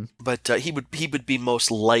 Mm-hmm. But he would be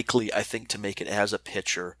most likely, I think, to make it as a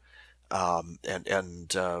pitcher,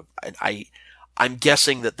 and I'm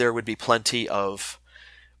guessing that there would be plenty of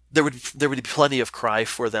cry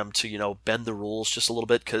for them to bend the rules just a little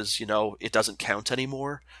bit because it doesn't count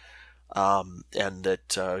anymore, and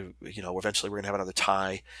that eventually we're gonna have another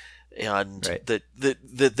tie. And right.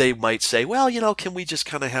 that they might say, well, can we just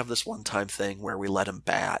kind of have this one-time thing where we let him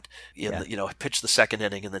bat, pitch the second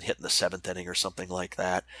inning and then hit in the seventh inning or something like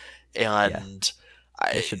that. And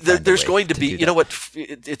There's going to be, you know what?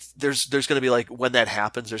 There's going to be like when that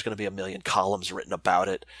happens, there's going to be a million columns written about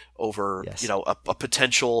it over, Yes. you know, a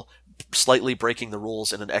potential slightly breaking the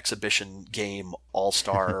rules in an exhibition game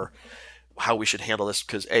all-star. How we should handle this,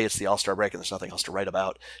 because A, it's the All-Star break and there's nothing else to write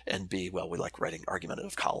about, and B, well, we like writing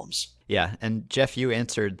argumentative columns. Yeah, and Jeff, you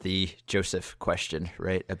answered the Joseph question,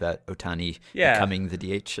 right, about Ohtani becoming the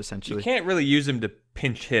DH, essentially. You can't really use him to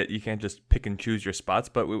pinch hit. You can't just pick and choose your spots.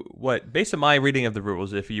 But based on my reading of the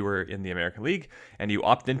rules, if you were in the American League and you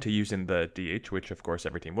opt into using the DH, which of course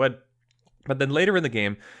every team would, but then later in the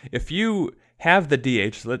game, if you have the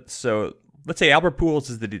DH, let's say Albert Pujols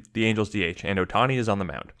is the Angels DH and Ohtani is on the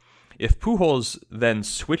mound. If Pujols then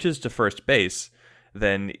switches to first base,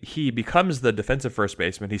 then he becomes the defensive first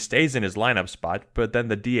baseman. He stays in his lineup spot, but then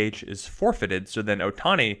the DH is forfeited. So then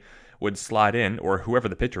Ohtani would slide in, or whoever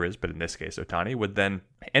the pitcher is, but in this case Ohtani, would then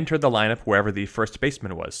enter the lineup wherever the first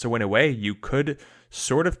baseman was. So in a way, you could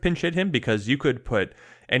sort of pinch hit him because you could put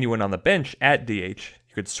anyone on the bench at DH.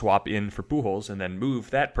 You could swap in for Pujols and then move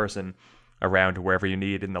that person around wherever you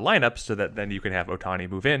need in the lineup so that then you can have Ohtani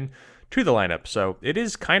move in to the lineup. So it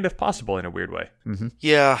is kind of possible in a weird way. Mm-hmm.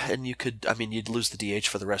 Yeah, and you'd lose the DH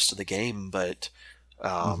for the rest of the game, but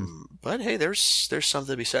hey, there's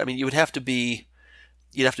something to be said. I mean, you'd have to be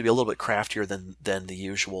a little bit craftier than the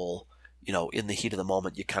usual. You know, in the heat of the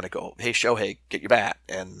moment, you kind of go, "Hey, Shohei, get your bat,"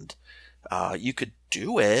 and you could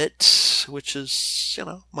do it, which is, you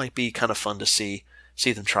know, might be kind of fun to see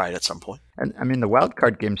them try it at some point. And I mean, the wild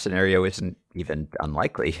card game scenario isn't even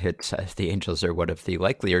unlikely. It's the Angels are one of the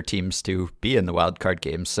likelier teams to be in the wild card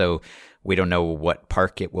game, so we don't know what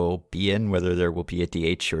park it will be in, whether there will be a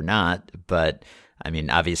DH or not. But I mean,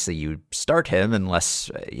 obviously you start him unless,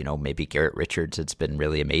 you know, maybe Garrett Richards has been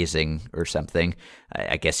really amazing or something.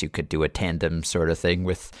 I guess you could do a tandem sort of thing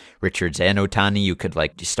with Richards and Ohtani. You could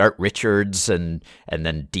like start Richards and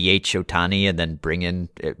then DH Ohtani and then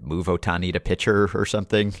move Ohtani to pitcher or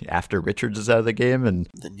something after Richards is out of the game. And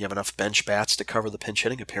then you have enough bench bats to cover the pinch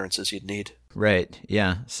hitting appearances you'd need. Right.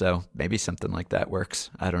 Yeah. So maybe something like that works.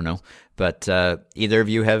 I don't know. But either of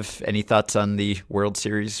you have any thoughts on the World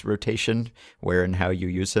Series rotation, where and how you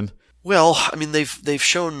use him? Well, I mean, they've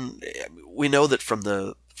shown. We know that from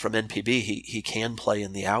NPB, he can play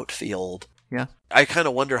in the outfield. Yeah. I kind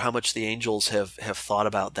of wonder how much the Angels have thought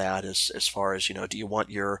about that as far as, you know, do you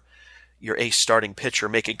want your ace starting pitcher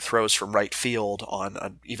making throws from right field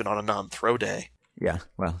even on a non-throw day? Yeah,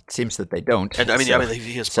 well, it seems that they don't. And I mean,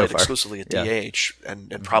 he has played so exclusively at DH,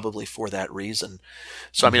 and probably for that reason.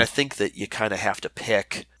 So, I mean, I think that you kind of have to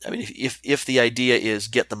pick. I mean, if the idea is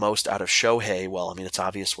get the most out of Shohei, well, I mean, it's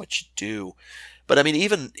obvious what you do. But I mean,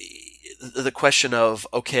 even the question of,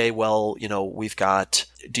 okay, well, you know,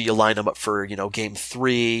 do you line them up for, you know, game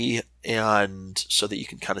 3, and so that you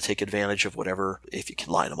can kind of take advantage of whatever, if you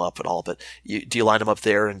can line them up at all, but do you line them up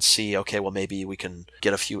there and see, okay, well, maybe we can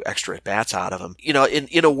get a few extra at bats out of him. You know,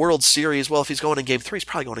 in a World Series, well, if he's going in game 3, he's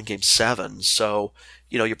probably going in game 7. So,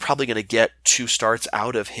 you know, you're probably going to get 2 starts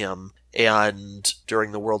out of him and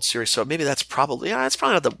during the World Series. So maybe it's probably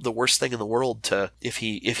not the worst thing in the world to, if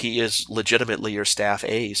he is legitimately your staff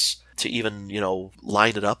ace, to even, you know,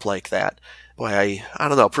 line it up like that. Boy, I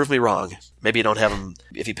don't know. Prove me wrong. Maybe you don't have him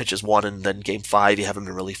if he pitches 1 and then game 5 you have him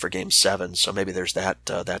in relief for game 7. So maybe there's that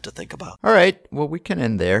to think about. All right. Well, we can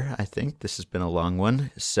end there. I think this has been a long one.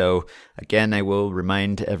 So again, I will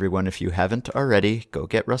remind everyone, if you haven't already, go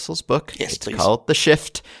get Russell's book. Yes, it's please. called The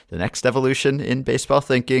Shift: The Next Evolution in Baseball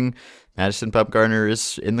Thinking. Madison Bumgarner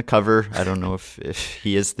is in the cover. I don't know if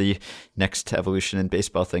he is the next evolution in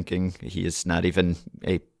baseball thinking. He is not even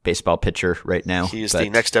a baseball pitcher right now. He is the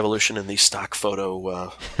next evolution in the stock photo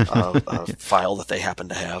file that they happen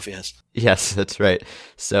to have, yes. Yes, that's right.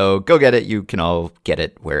 So go get it. You can all get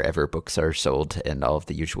it wherever books are sold and all of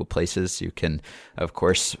the usual places. You can, of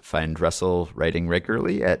course, find Russell writing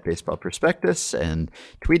regularly at Baseball Prospectus and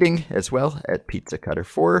tweeting as well at Pizza Cutter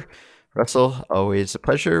 4. Russell, always a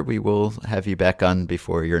pleasure. We will have you back on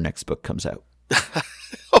before your next book comes out.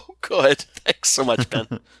 Oh, good. Thanks so much, Ben.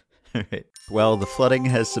 All right. Well, the flooding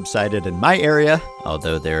has subsided in my area,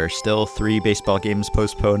 although there are still 3 baseball games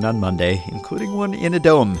postponed on Monday, including one in a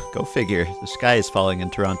dome. Go figure. The sky is falling in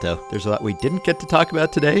Toronto. There's a lot we didn't get to talk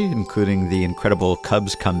about today, including the incredible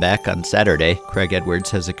Cubs comeback on Saturday. Craig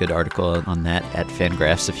Edwards has a good article on that at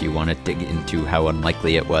Fangraphs if you want to dig into how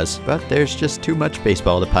unlikely it was. But there's just too much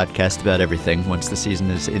baseball to podcast about everything once the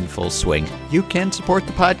season is in full swing. You can support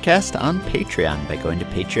the podcast on Patreon by going to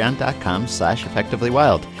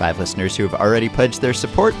patreon.com/effectivelywild. 5 listeners who have already pledged their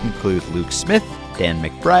support include Luke Smith, Dan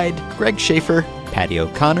McBride, Greg Schaefer, Patty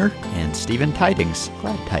O'Connor, and Stephen Tidings.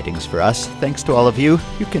 Glad tidings for us. Thanks to all of you.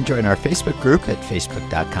 You can join our Facebook group at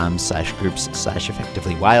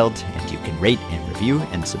facebook.com/groups/effectivelywild, and you can rate and review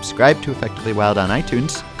and subscribe to Effectively Wild on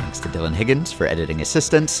iTunes. Thanks to Dylan Higgins for editing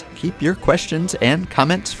assistance. Keep your questions and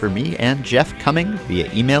comments for me and Jeff coming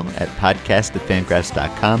via email at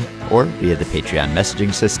podcast@fangraphs.com or via the Patreon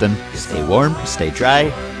messaging system. Stay warm, stay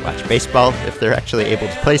dry, watch baseball if they're actually able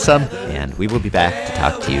to play some, and we will be back to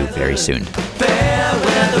talk to you very soon. Fair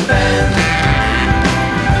weather fan.